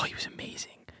 though. Oh, he was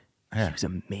amazing. Yeah. He was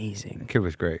amazing. The kid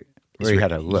was great. He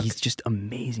had a look. He's just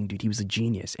amazing, dude. He was a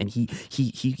genius. And he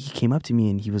came up to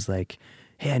me and he was like,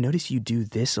 hey, I noticed you do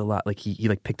this a lot. Like he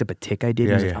like picked up a tick I did. Yeah,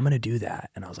 He was like, yeah. I'm going to do that.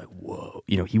 And I was like, whoa.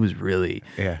 You know, he was really,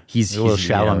 He's a little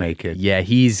Chalamet you know, kid. Yeah,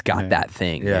 he's got that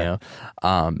thing, Yeah. you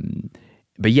know.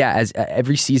 But yeah, as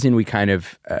every season we kind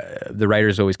of, the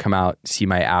writers always come out, see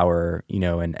my hour, you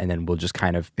know, and then we'll just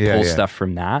kind of pull stuff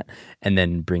from that and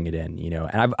then bring it in, you know.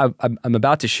 And I'm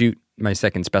about to shoot my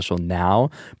second special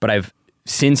now, but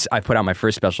since I put out my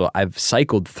first special, I've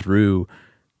cycled through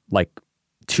like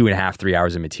 2.5, 3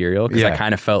 hours of material because I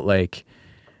kind of felt like,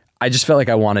 I just felt like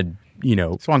I wanted, you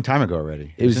know. It's a long time ago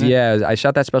already. It was, I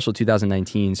shot that special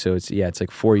 2019, so it's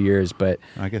like 4 years, but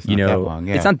I guess you not know, that long,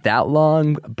 yeah. it's not that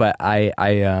long, but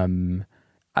I'm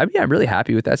really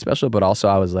happy with that special, but also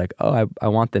I was like, oh, I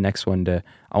want the next one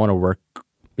I want to work.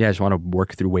 Yeah, I just want to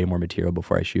work through way more material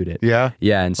before I shoot it. Yeah?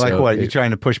 Yeah, and so Like what? You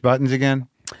trying to push buttons again?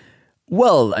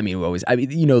 Well, I mean,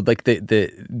 you know, like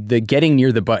the getting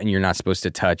near the button you're not supposed to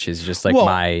touch is just like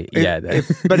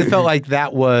but it felt like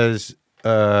that was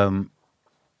an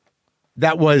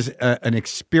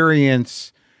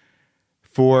experience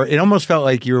it almost felt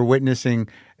like you were witnessing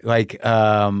like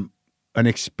an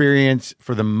experience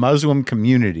for the Muslim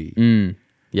community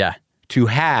to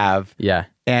have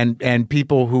and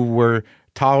people who were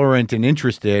tolerant and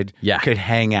interested could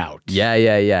hang out.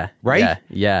 Yeah. Right?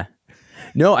 Yeah.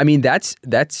 No, I mean, that's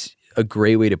a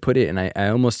great way to put it. And I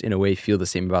almost in a way feel the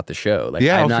same about the show. Like,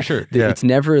 for sure. Yeah. It's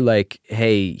never like,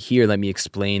 hey, here, let me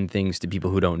explain things to people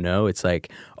who don't know. It's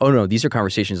like, oh no, these are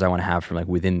conversations I want to have from like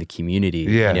within the community.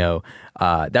 Yeah. You know,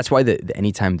 that's why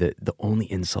anytime the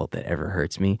only insult that ever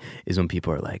hurts me is when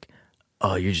people are like,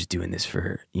 oh, you're just doing this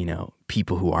for, you know,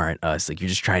 people who aren't us. Like, you're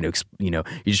just trying to, you're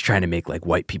just trying to make like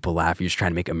white people laugh. You're just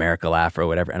trying to make America laugh or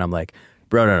whatever. And I'm like,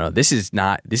 bro, no. This is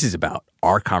about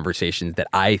our conversations that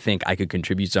I think I could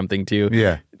contribute something to.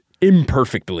 Yeah.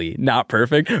 Imperfectly, not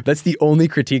perfect. That's the only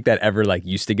critique that ever like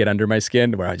used to get under my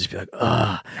skin where I'd just be like,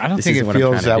 ugh. I don't think it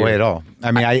feels that way at all.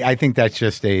 I mean, I think that's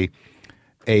just a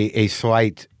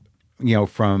slight, you know,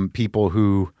 from people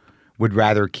who would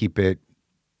rather keep it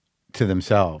to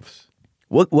themselves.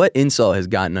 What insult has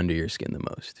gotten under your skin the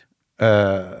most?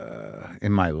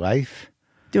 In my life?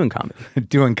 Doing comedy.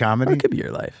 Doing comedy? Or it could be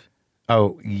your life.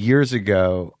 Oh, years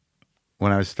ago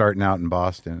when I was starting out in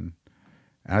Boston,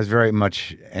 I was very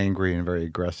much angry and very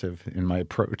aggressive in my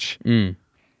approach. And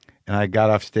I got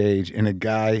off stage, and a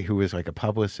guy who was like a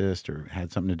publicist or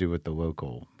had something to do with the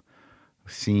local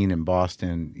scene in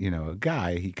Boston, you know, a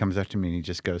guy, he comes up to me and he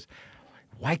just goes,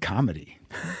 why comedy?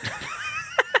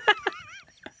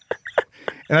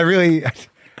 And I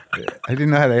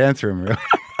didn't know how to answer him really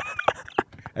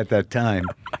at that time.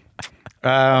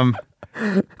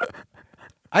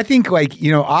 I think, like,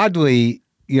 you know, oddly,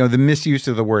 you know, the misuse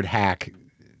of the word hack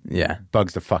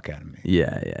bugs the fuck out of me.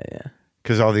 Yeah.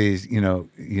 Because all these, you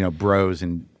know, bros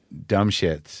and dumb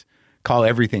shits call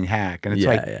everything hack. And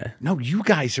it's no, you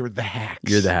guys are the hacks.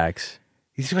 You're the hacks.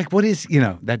 He's like, what is, you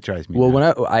know, that drives me nuts.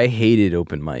 nuts. When I hated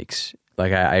open mics.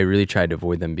 Like, I really tried to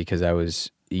avoid them because I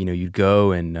was, you know, you'd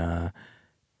go and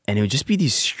it would just be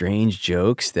these strange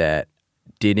jokes that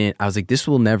I was like, this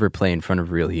will never play in front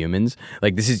of real humans.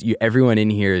 Like, everyone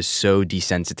in here is so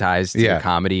desensitized to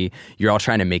comedy. You're all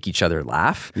trying to make each other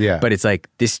laugh. Yeah. But it's like,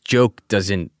 this joke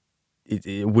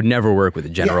it would never work with the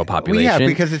general population. Well, yeah,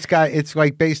 because it's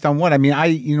like based on what? I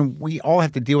mean, we all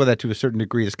have to deal with that to a certain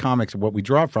degree as comics of what we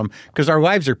draw from, because our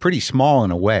lives are pretty small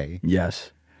in a way.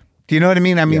 Yes. Do you know what I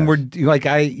mean? I mean, we're like,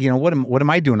 what am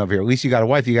I doing over here? At least you got a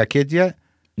wife. You got kids yet?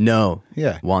 No.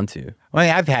 Yeah. Want to. Well,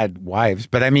 I've had wives,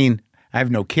 but I mean, I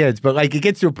have no kids, but like it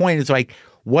gets to a point, it's like,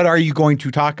 what are you going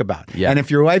to talk about? Yeah. And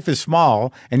if your life is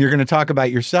small and you're going to talk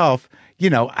about yourself, you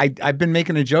know, I've been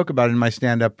making a joke about it in my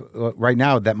stand-up right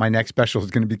now that my next special is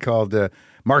going to be called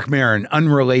Mark Maron,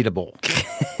 Unrelatable.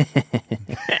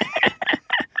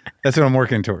 That's what I'm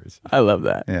working towards. I love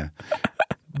that. Yeah.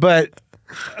 But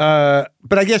I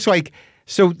guess, like,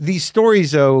 so these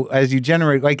stories, though, as you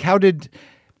generate, like,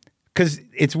 because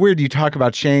it's weird, you talk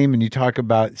about shame and you talk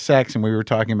about sex, and we were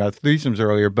talking about threesomes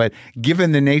earlier, but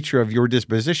given the nature of your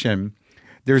disposition,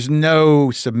 there's no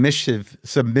submissive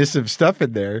stuff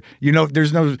in there. You know,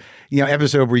 there's no,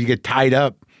 episode where you get tied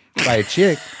up by a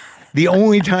chick. The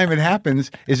only time it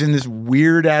happens is in this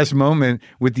weird ass moment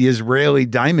with the Israeli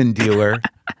diamond dealer.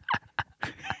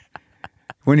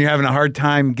 When you're having a hard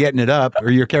time getting it up,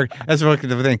 or your character. That's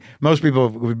the thing. Most people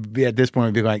would be at this point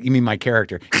would be like, "You mean my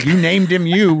character? You named him.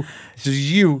 You. This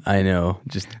is you." I know.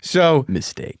 Just so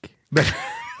mistake. But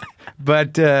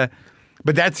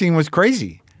that scene was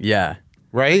crazy. Yeah.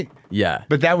 Right. Yeah.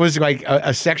 But that was like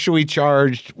a sexually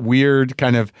charged, weird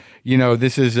kind of.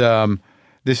 This is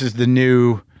the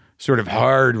new sort of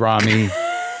hard Ramy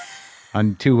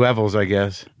on 2 levels, I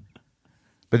guess.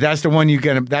 But that's the one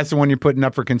that's the one you're putting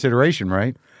up for consideration,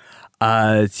 right?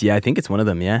 I think it's one of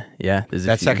them. Yeah. There's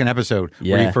that second episode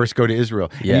where you first go to Israel.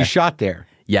 Yeah. And you shot there.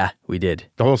 Yeah, we did.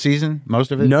 The whole season?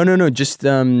 Most of it? No. Just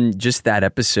that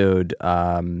episode.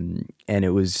 And it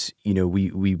was,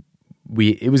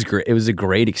 it was great. It was a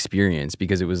great experience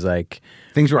because it was like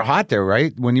things were hot there,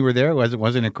 right? When you were there,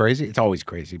 wasn't it crazy? It's always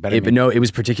crazy, but no, it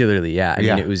was particularly. Yeah, I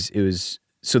mean, it was.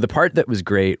 So the part that was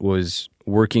great was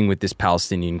working with this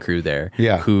Palestinian crew there.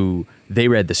 Yeah. Who they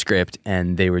read the script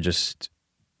and they were just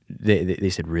they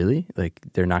said, really? Like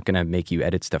they're not going to make you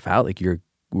edit stuff out? Like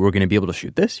we're going to be able to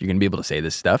shoot this? You're going to be able to say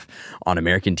this stuff on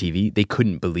American TV? They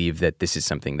couldn't believe that this is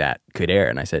something that could air.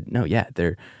 And I said, no, yeah,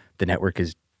 the network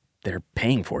is. They're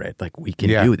paying for it. Like we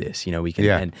can do this, we can.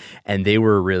 Yeah. And they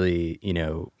were really, they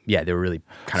were really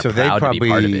kind of proud to be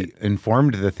part of it. So they probably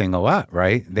informed the thing a lot,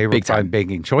 right? They were probably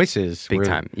making choices. Big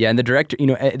time. Yeah. And the director,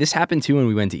 this happened too when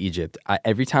we went to Egypt.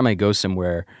 Every time I go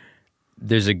somewhere,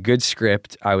 there's a good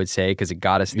script, I would say, because it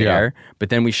got us there. Yeah. But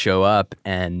then we show up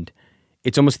and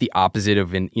it's almost the opposite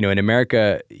of in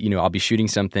America, I'll be shooting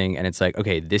something and it's like,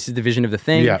 okay, this is the vision of the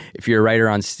thing. Yeah. If you're a writer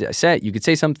on set, you could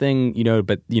say something,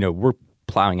 but we're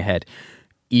plowing ahead.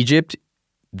 Egypt,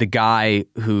 the guy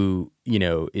who,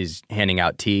 is handing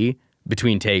out tea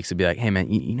between takes would be like, hey man,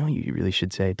 you really should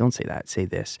don't say that, say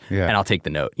this. Yeah. And I'll take the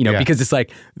note, because it's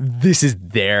like, this is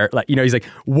there. Like, he's like,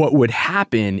 what would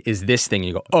happen is this thing. And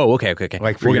you go, oh, okay.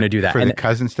 Like we're going to do that. For the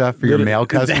cousin stuff, for your male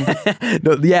cousin?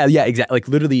 No, yeah, exactly. Like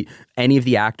literally any of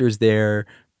the actors there,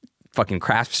 fucking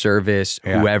craft service,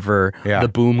 whoever, the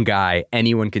boom guy,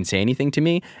 anyone can say anything to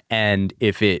me. And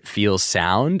if it feels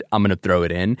sound, I'm going to throw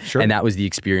it in. Sure. And that was the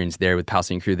experience there with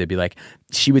Palestinian crew. They'd be like,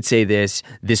 she would say this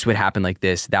would happen like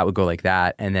this, that would go like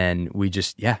that. And then we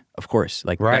just, of course,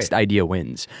 like best idea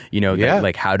wins.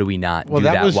 Like how do we not do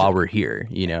that while we're here,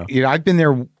 I've been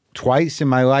there twice in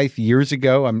my life years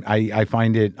ago. I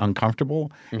find it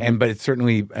uncomfortable, but it's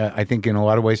certainly, I think in a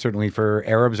lot of ways, certainly for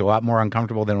Arabs, a lot more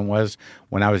uncomfortable than it was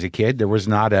when I was a kid. There was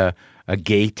not a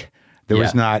gate. There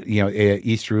was not,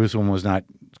 East Jerusalem was not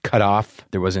cut off.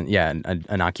 There wasn't,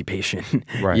 an occupation.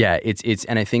 Right. It's,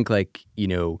 and I think like,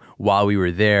 while we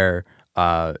were there,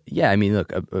 I mean,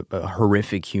 look, a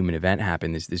horrific human event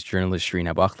happened. This journalist, Shireen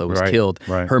Abu Akleh, was killed.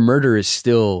 Right. Her murder is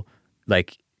still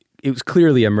like, it was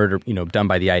clearly a murder, done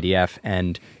by the IDF,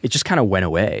 and it just kind of went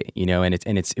away, and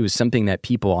it was something that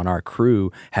people on our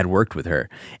crew had worked with her.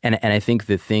 And I think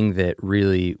the thing that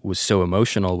really was so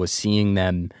emotional was seeing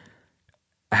them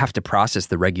have to process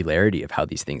the regularity of how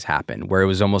these things happen, where it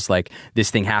was almost like this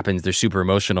thing happens, they're super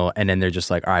emotional, and then they're just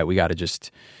like, all right, we got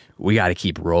to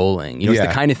keep rolling. It's the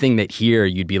kind of thing that here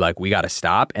you'd be like, we got to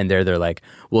stop. And they're like,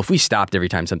 well, if we stopped every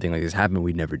time something like this happened,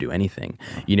 we'd never do anything,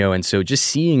 And so just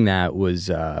seeing that was,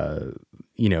 it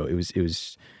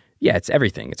was, it's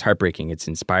everything. It's heartbreaking. It's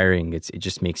inspiring. It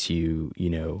just makes you,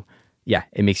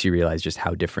 it makes you realize just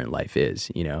how different life is,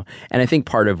 And I think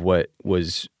part of what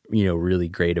was, really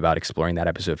great about exploring that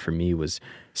episode for me was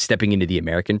stepping into the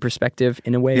American perspective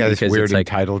in a way. Yeah, this weird it's like,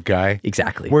 entitled guy.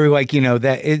 Exactly. Where like,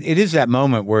 that it is that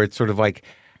moment where it's sort of like,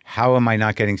 how am I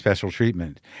not getting special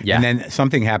treatment? Yeah. And then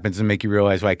something happens and make you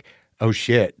realize like, oh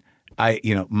shit,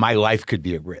 my life could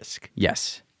be at risk.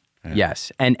 Yes. Yeah.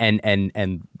 Yes.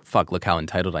 And fuck, look how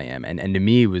entitled I am. And to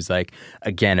me it was like,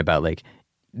 again, about like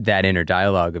that inner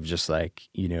dialogue of just like,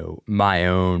 my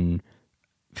own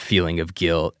feeling of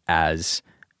guilt as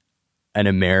an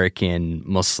American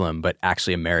Muslim, but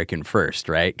actually American first,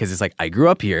 right? Because it's like, I grew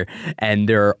up here and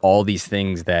there are all these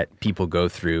things that people go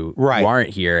through who aren't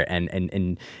here.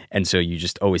 And so you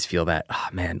just always feel that, oh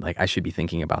man, like I should be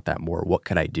thinking about that more. What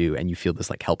could I do? And you feel this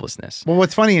like helplessness. Well,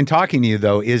 what's funny in talking to you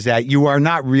though, is that you are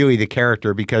not really the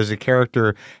character, because the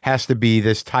character has to be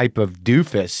this type of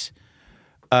doofus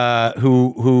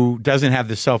who doesn't have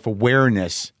the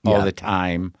self-awareness all the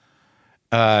time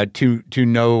to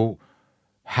know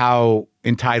how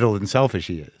entitled and selfish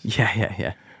he is.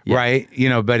 Yeah. Right?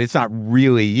 But it's not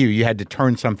really you. You had to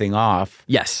turn something off.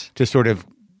 Yes. To sort of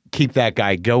keep that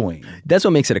guy going. That's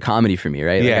what makes it a comedy for me,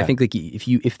 right? Like, Yeah. I think like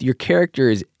if your character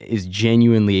is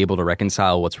genuinely able to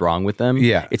reconcile what's wrong with them,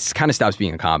 Yeah. it's kind of stops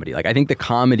being a comedy. Like I think the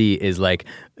comedy is like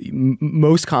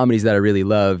most comedies that I really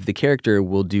love, the character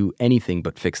will do anything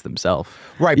but fix themselves.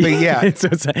 Right, but yeah. So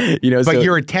it's, you know, But so,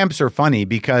 your attempts are funny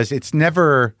because it's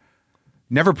never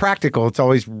practical. It's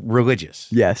always religious.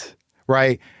 yes.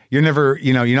 Right? You're never,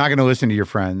 you're not going to listen to your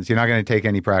friends. You're not going to take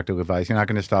any practical advice. You're not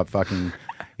going to stop fucking,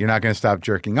 you're not going to stop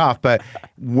jerking off. But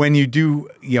when you do,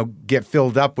 get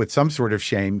filled up with some sort of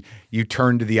shame, you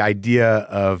turn to the idea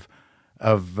of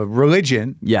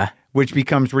religion, Yeah. which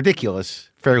becomes ridiculous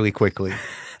fairly quickly.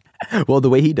 Well, the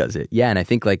way he does it. Yeah. And I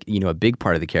think like, a big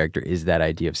part of the character is that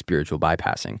idea of spiritual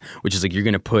bypassing, which is like you're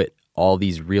going to put all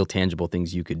these real tangible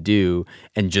things you could do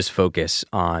and just focus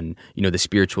on, the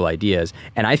spiritual ideas.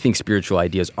 And I think spiritual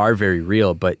ideas are very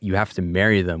real, but you have to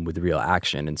marry them with real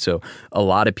action. And so a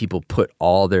lot of people put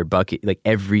all their bucket, like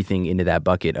everything into that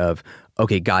bucket of,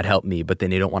 okay, God help me, but then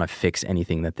they don't want to fix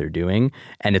anything that they're doing.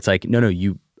 And it's like, no,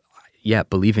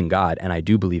 believe in God, and I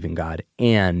do believe in God.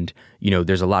 And,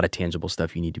 there's a lot of tangible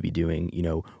stuff you need to be doing,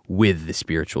 with the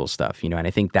spiritual stuff, and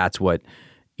I think that's what,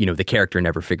 the character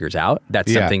never figures out.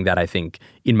 That's something that I think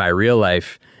in my real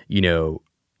life,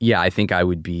 I think I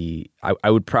would be,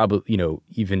 I would probably,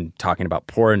 even talking about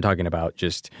porn, talking about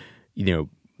just,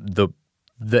 the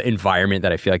environment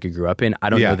that I feel like I grew up in, I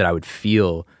don't know that I would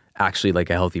feel actually like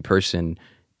a healthy person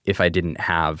if I didn't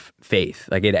have faith.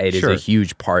 Like it is a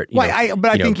huge part.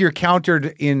 I think you're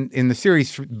countered in the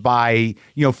series by,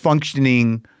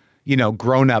 functioning,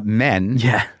 grown-up men.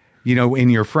 Yeah. In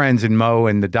your friends and Mo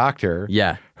and the doctor.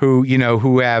 Yeah.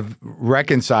 Who have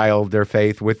reconciled their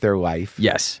faith with their life.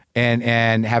 Yes.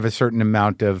 And have a certain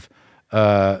amount of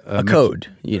a code,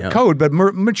 code, but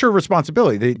mature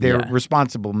responsibility. They're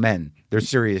responsible men. They're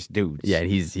serious dudes. Yeah,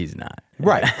 and he's not.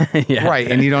 Right. Yeah.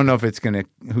 Right. And you don't know if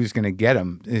who's gonna get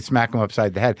him and smack him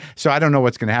upside the head. So I don't know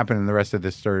what's gonna happen in the rest of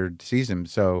this third season.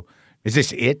 So is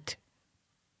this it?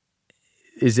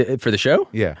 Is it for the show?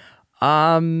 Yeah.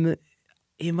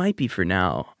 It might be for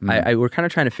now. We're kind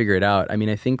of trying to figure it out. I mean,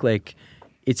 I think like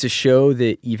it's a show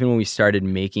that even when we started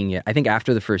making it, I think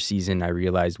after the first season, I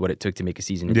realized what it took to make a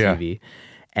season of TV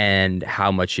and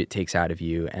how much it takes out of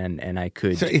you. And I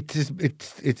could. So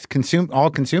it's all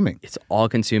consuming. It's all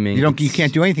consuming. You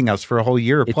can't do anything else for a whole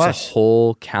year plus. It's a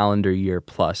whole calendar year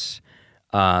plus.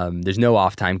 There's no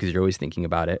off time because you're always thinking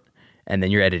about it. And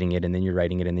then you're editing it, and then you're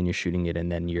writing it, and then you're shooting it,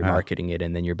 and then you're marketing it,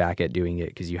 and then you're back at doing it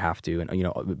because you have to,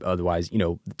 and otherwise,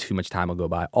 too much time will go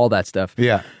by. All that stuff.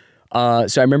 Yeah. So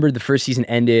I remember the first season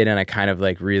ended, and I kind of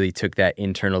like really took that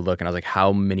internal look, and I was like,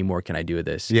 how many more can I do with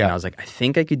this? Yeah. And I was like, I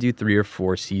think I could do 3 or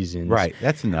 4 seasons. Right.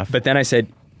 That's enough. But then I said,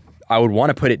 I would want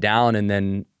to put it down, and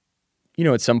then,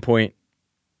 at some point,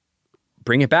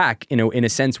 bring it back, in a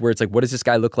sense where it's like, what does this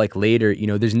guy look like later?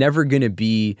 There's never going to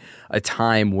be a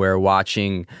time where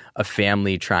watching a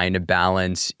family trying to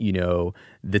balance,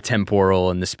 the temporal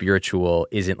and the spiritual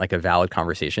isn't like a valid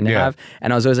conversation to have.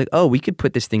 And I was always like, oh, we could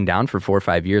put this thing down for 4 or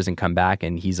 5 years and come back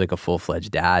and he's like a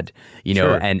full-fledged dad,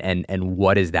 and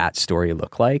what does that story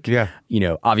look like? Yeah.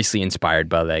 Obviously inspired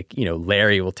by like,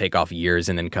 Larry will take off years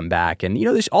and then come back. And,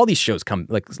 there's all these shows come,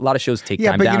 like a lot of shows take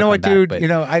time down. Yeah, but you know what, dude? Back,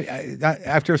 I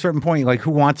after a certain point, like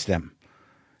who wants them?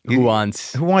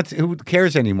 Who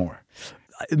cares anymore?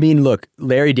 I mean, look,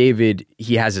 Larry David,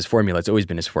 he has his formula. It's always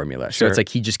been his formula. So it's like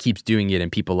he just keeps doing it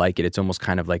and people like it. It's almost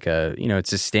kind of like a,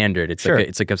 it's a standard.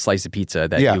 It's like a slice of pizza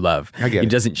that you love. I get it. It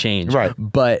doesn't change. Right.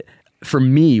 But for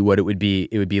me, what it would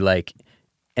be like,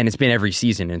 and it's been every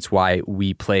season, and it's why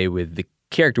we play with the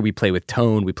character, we play with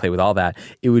tone, we play with all that.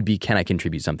 It would be, can I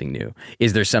contribute something new?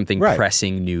 Is there something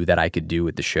pressing new that I could do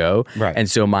with the show? Right. And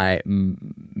so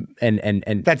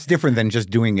and that's different than just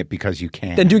doing it because you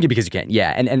can. Then doing it because you can,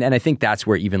 yeah. And I think that's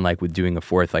where even like with doing a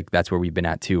fourth, like that's where we've been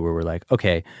at too, where we're like,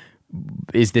 okay,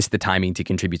 is this the timing to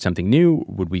contribute something new?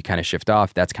 Would we kind of shift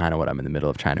off? That's kind of what I'm in the middle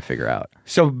of trying to figure out.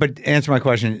 So, but answer my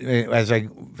question, as I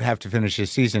have to finish this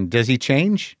season, does he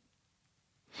change?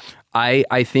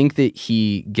 I think that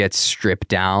he gets stripped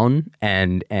down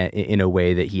and in a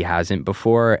way that he hasn't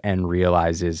before and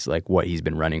realizes like what he's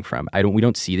been running from. We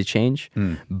don't see the change,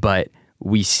 but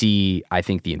we see, I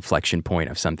think, the inflection point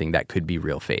of something that could be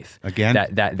real faith. Again?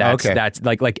 That's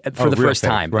like for the first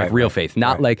time, right, like real faith.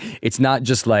 Not like, it's not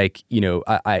just like,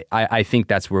 I think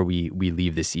that's where we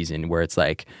leave this season, where it's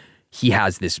like he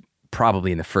has this,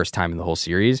 probably in the first time in the whole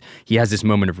series, he has this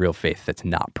moment of real faith that's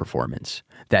not performance,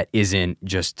 that isn't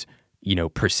just,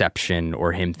 perception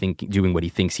or him doing what he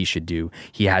thinks he should do.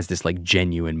 He has this like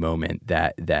genuine moment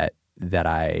that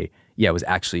is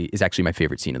actually my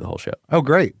favorite scene of the whole show. Oh,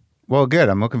 great. Well, good.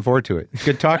 I'm looking forward to it.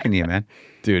 Good talking to you, man.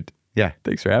 Dude, Yeah.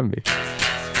 thanks for having me.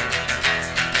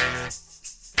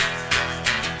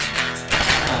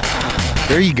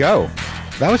 There you go.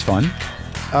 That was fun.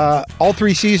 All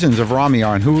 3 seasons of Ramy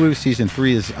are on Hulu. Season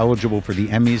 3 is eligible for the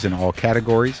Emmys in all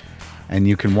categories. And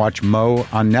you can watch Mo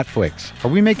on Netflix. Are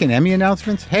we making Emmy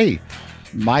announcements? Hey,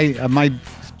 my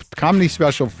comedy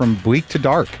special From Bleak to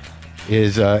Dark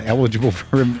is eligible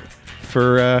for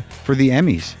the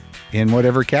Emmys in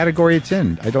whatever category it's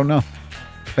in. I don't know,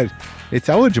 but it's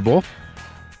eligible.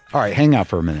 All right, hang out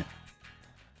for a minute.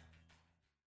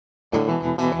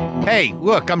 Hey,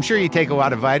 look, I'm sure you take a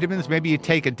lot of vitamins. Maybe you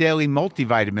take a daily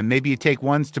multivitamin. Maybe you take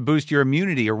ones to boost your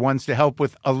immunity or ones to help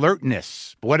with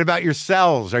alertness. But what about your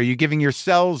cells? Are you giving your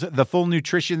cells the full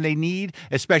nutrition they need,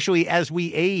 especially as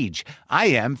we age? I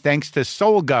am, thanks to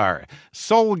Solgar.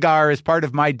 Solgar is part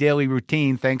of my daily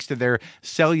routine thanks to their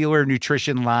cellular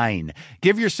nutrition line.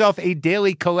 Give yourself a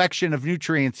daily collection of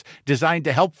nutrients designed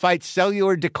to help fight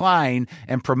cellular decline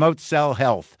and promote cell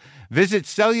health. Visit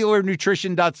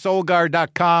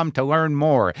cellularnutrition.solgar.com to learn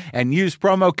more and use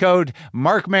promo code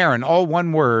Mark Maron, all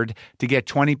one word, to get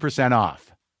 20%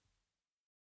 off.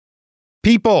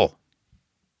 People,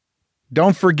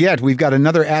 don't forget, we've got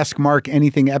another Ask Mark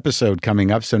Anything episode coming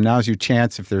up, so now's your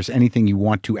chance. If there's anything you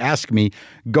want to ask me,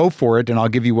 go for it, and I'll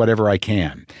give you whatever I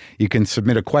can. You can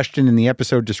submit a question in the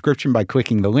episode description by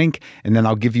clicking the link, and then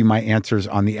I'll give you my answers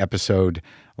on the episode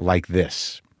like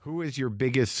this. Who is your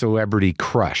biggest celebrity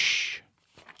crush?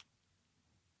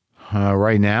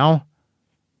 Right now?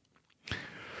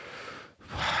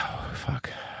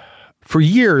 Fuck. For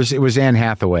years, it was Anne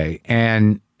Hathaway,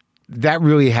 and that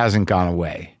really hasn't gone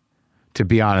away, to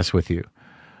be honest with you.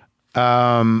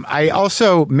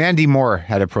 Mandy Moore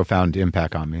had a profound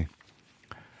impact on me.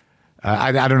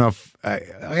 I don't know if,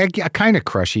 kind of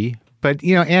crushy, but,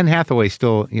 Anne Hathaway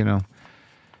still Anne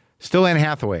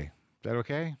Hathaway. Is that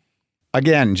okay?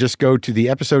 Again, just go to the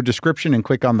episode description and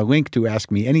click on the link to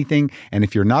ask me anything. And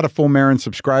if you're not a full Maron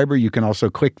subscriber, you can also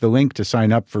click the link to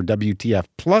sign up for WTF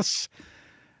Plus.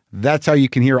 That's how you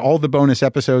can hear all the bonus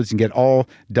episodes and get all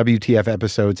WTF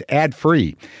episodes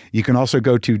ad-free. You can also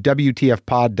go to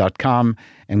WTFpod.com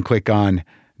and click on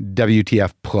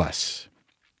WTF Plus.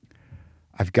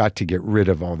 I've got to get rid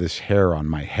of all this hair on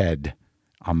my head,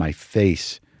 on my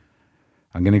face.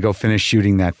 I'm going to go finish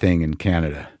shooting that thing in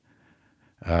Canada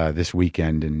this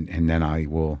weekend, and then I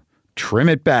will trim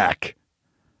it back.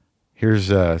 Here's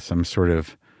some sort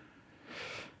of,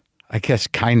 I guess,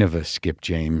 kind of a Skip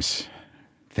James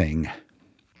thing.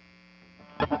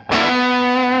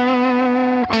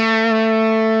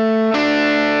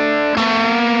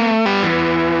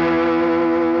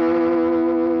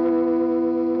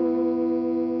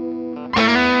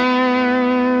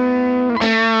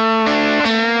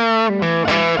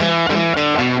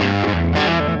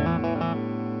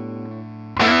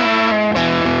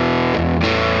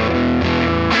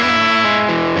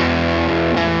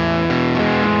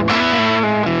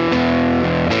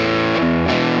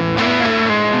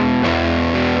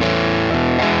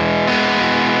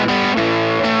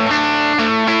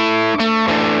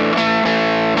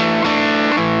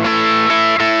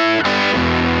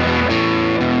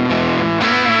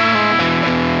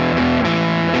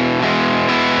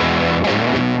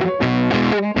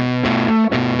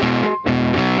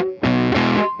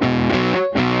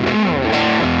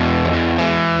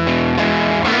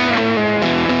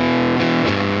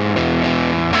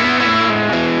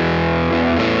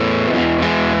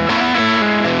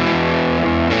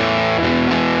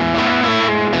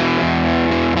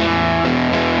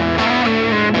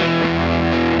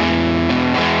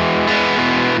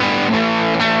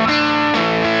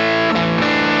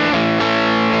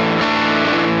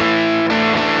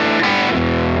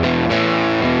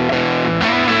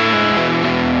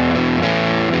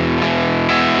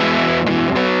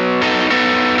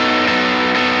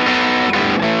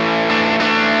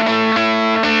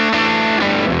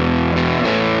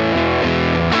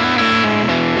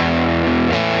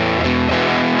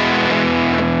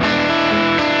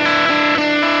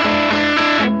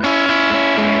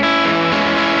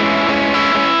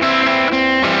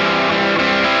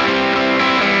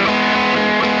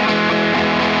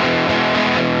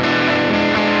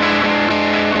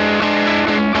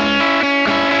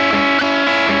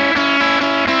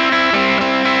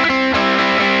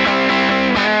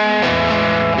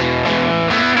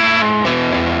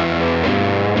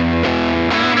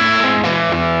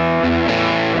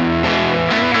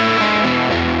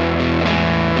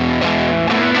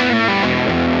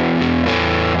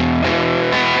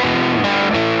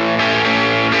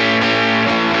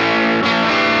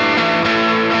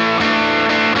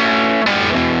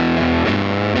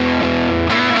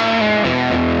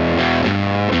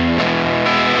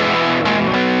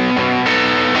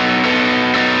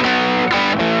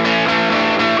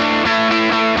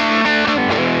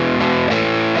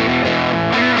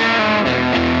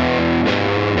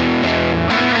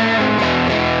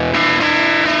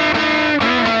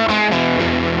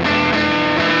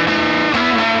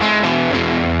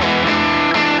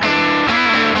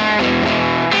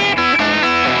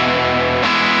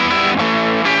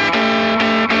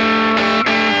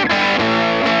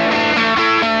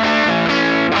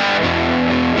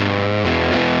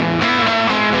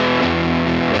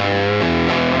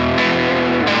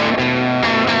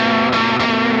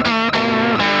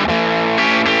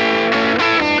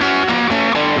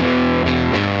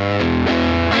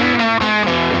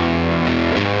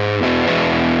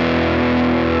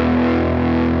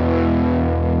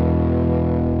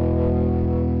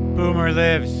 Boomer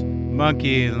lives.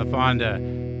 Monkey and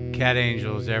LaFonda. Cat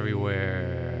angels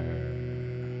everywhere.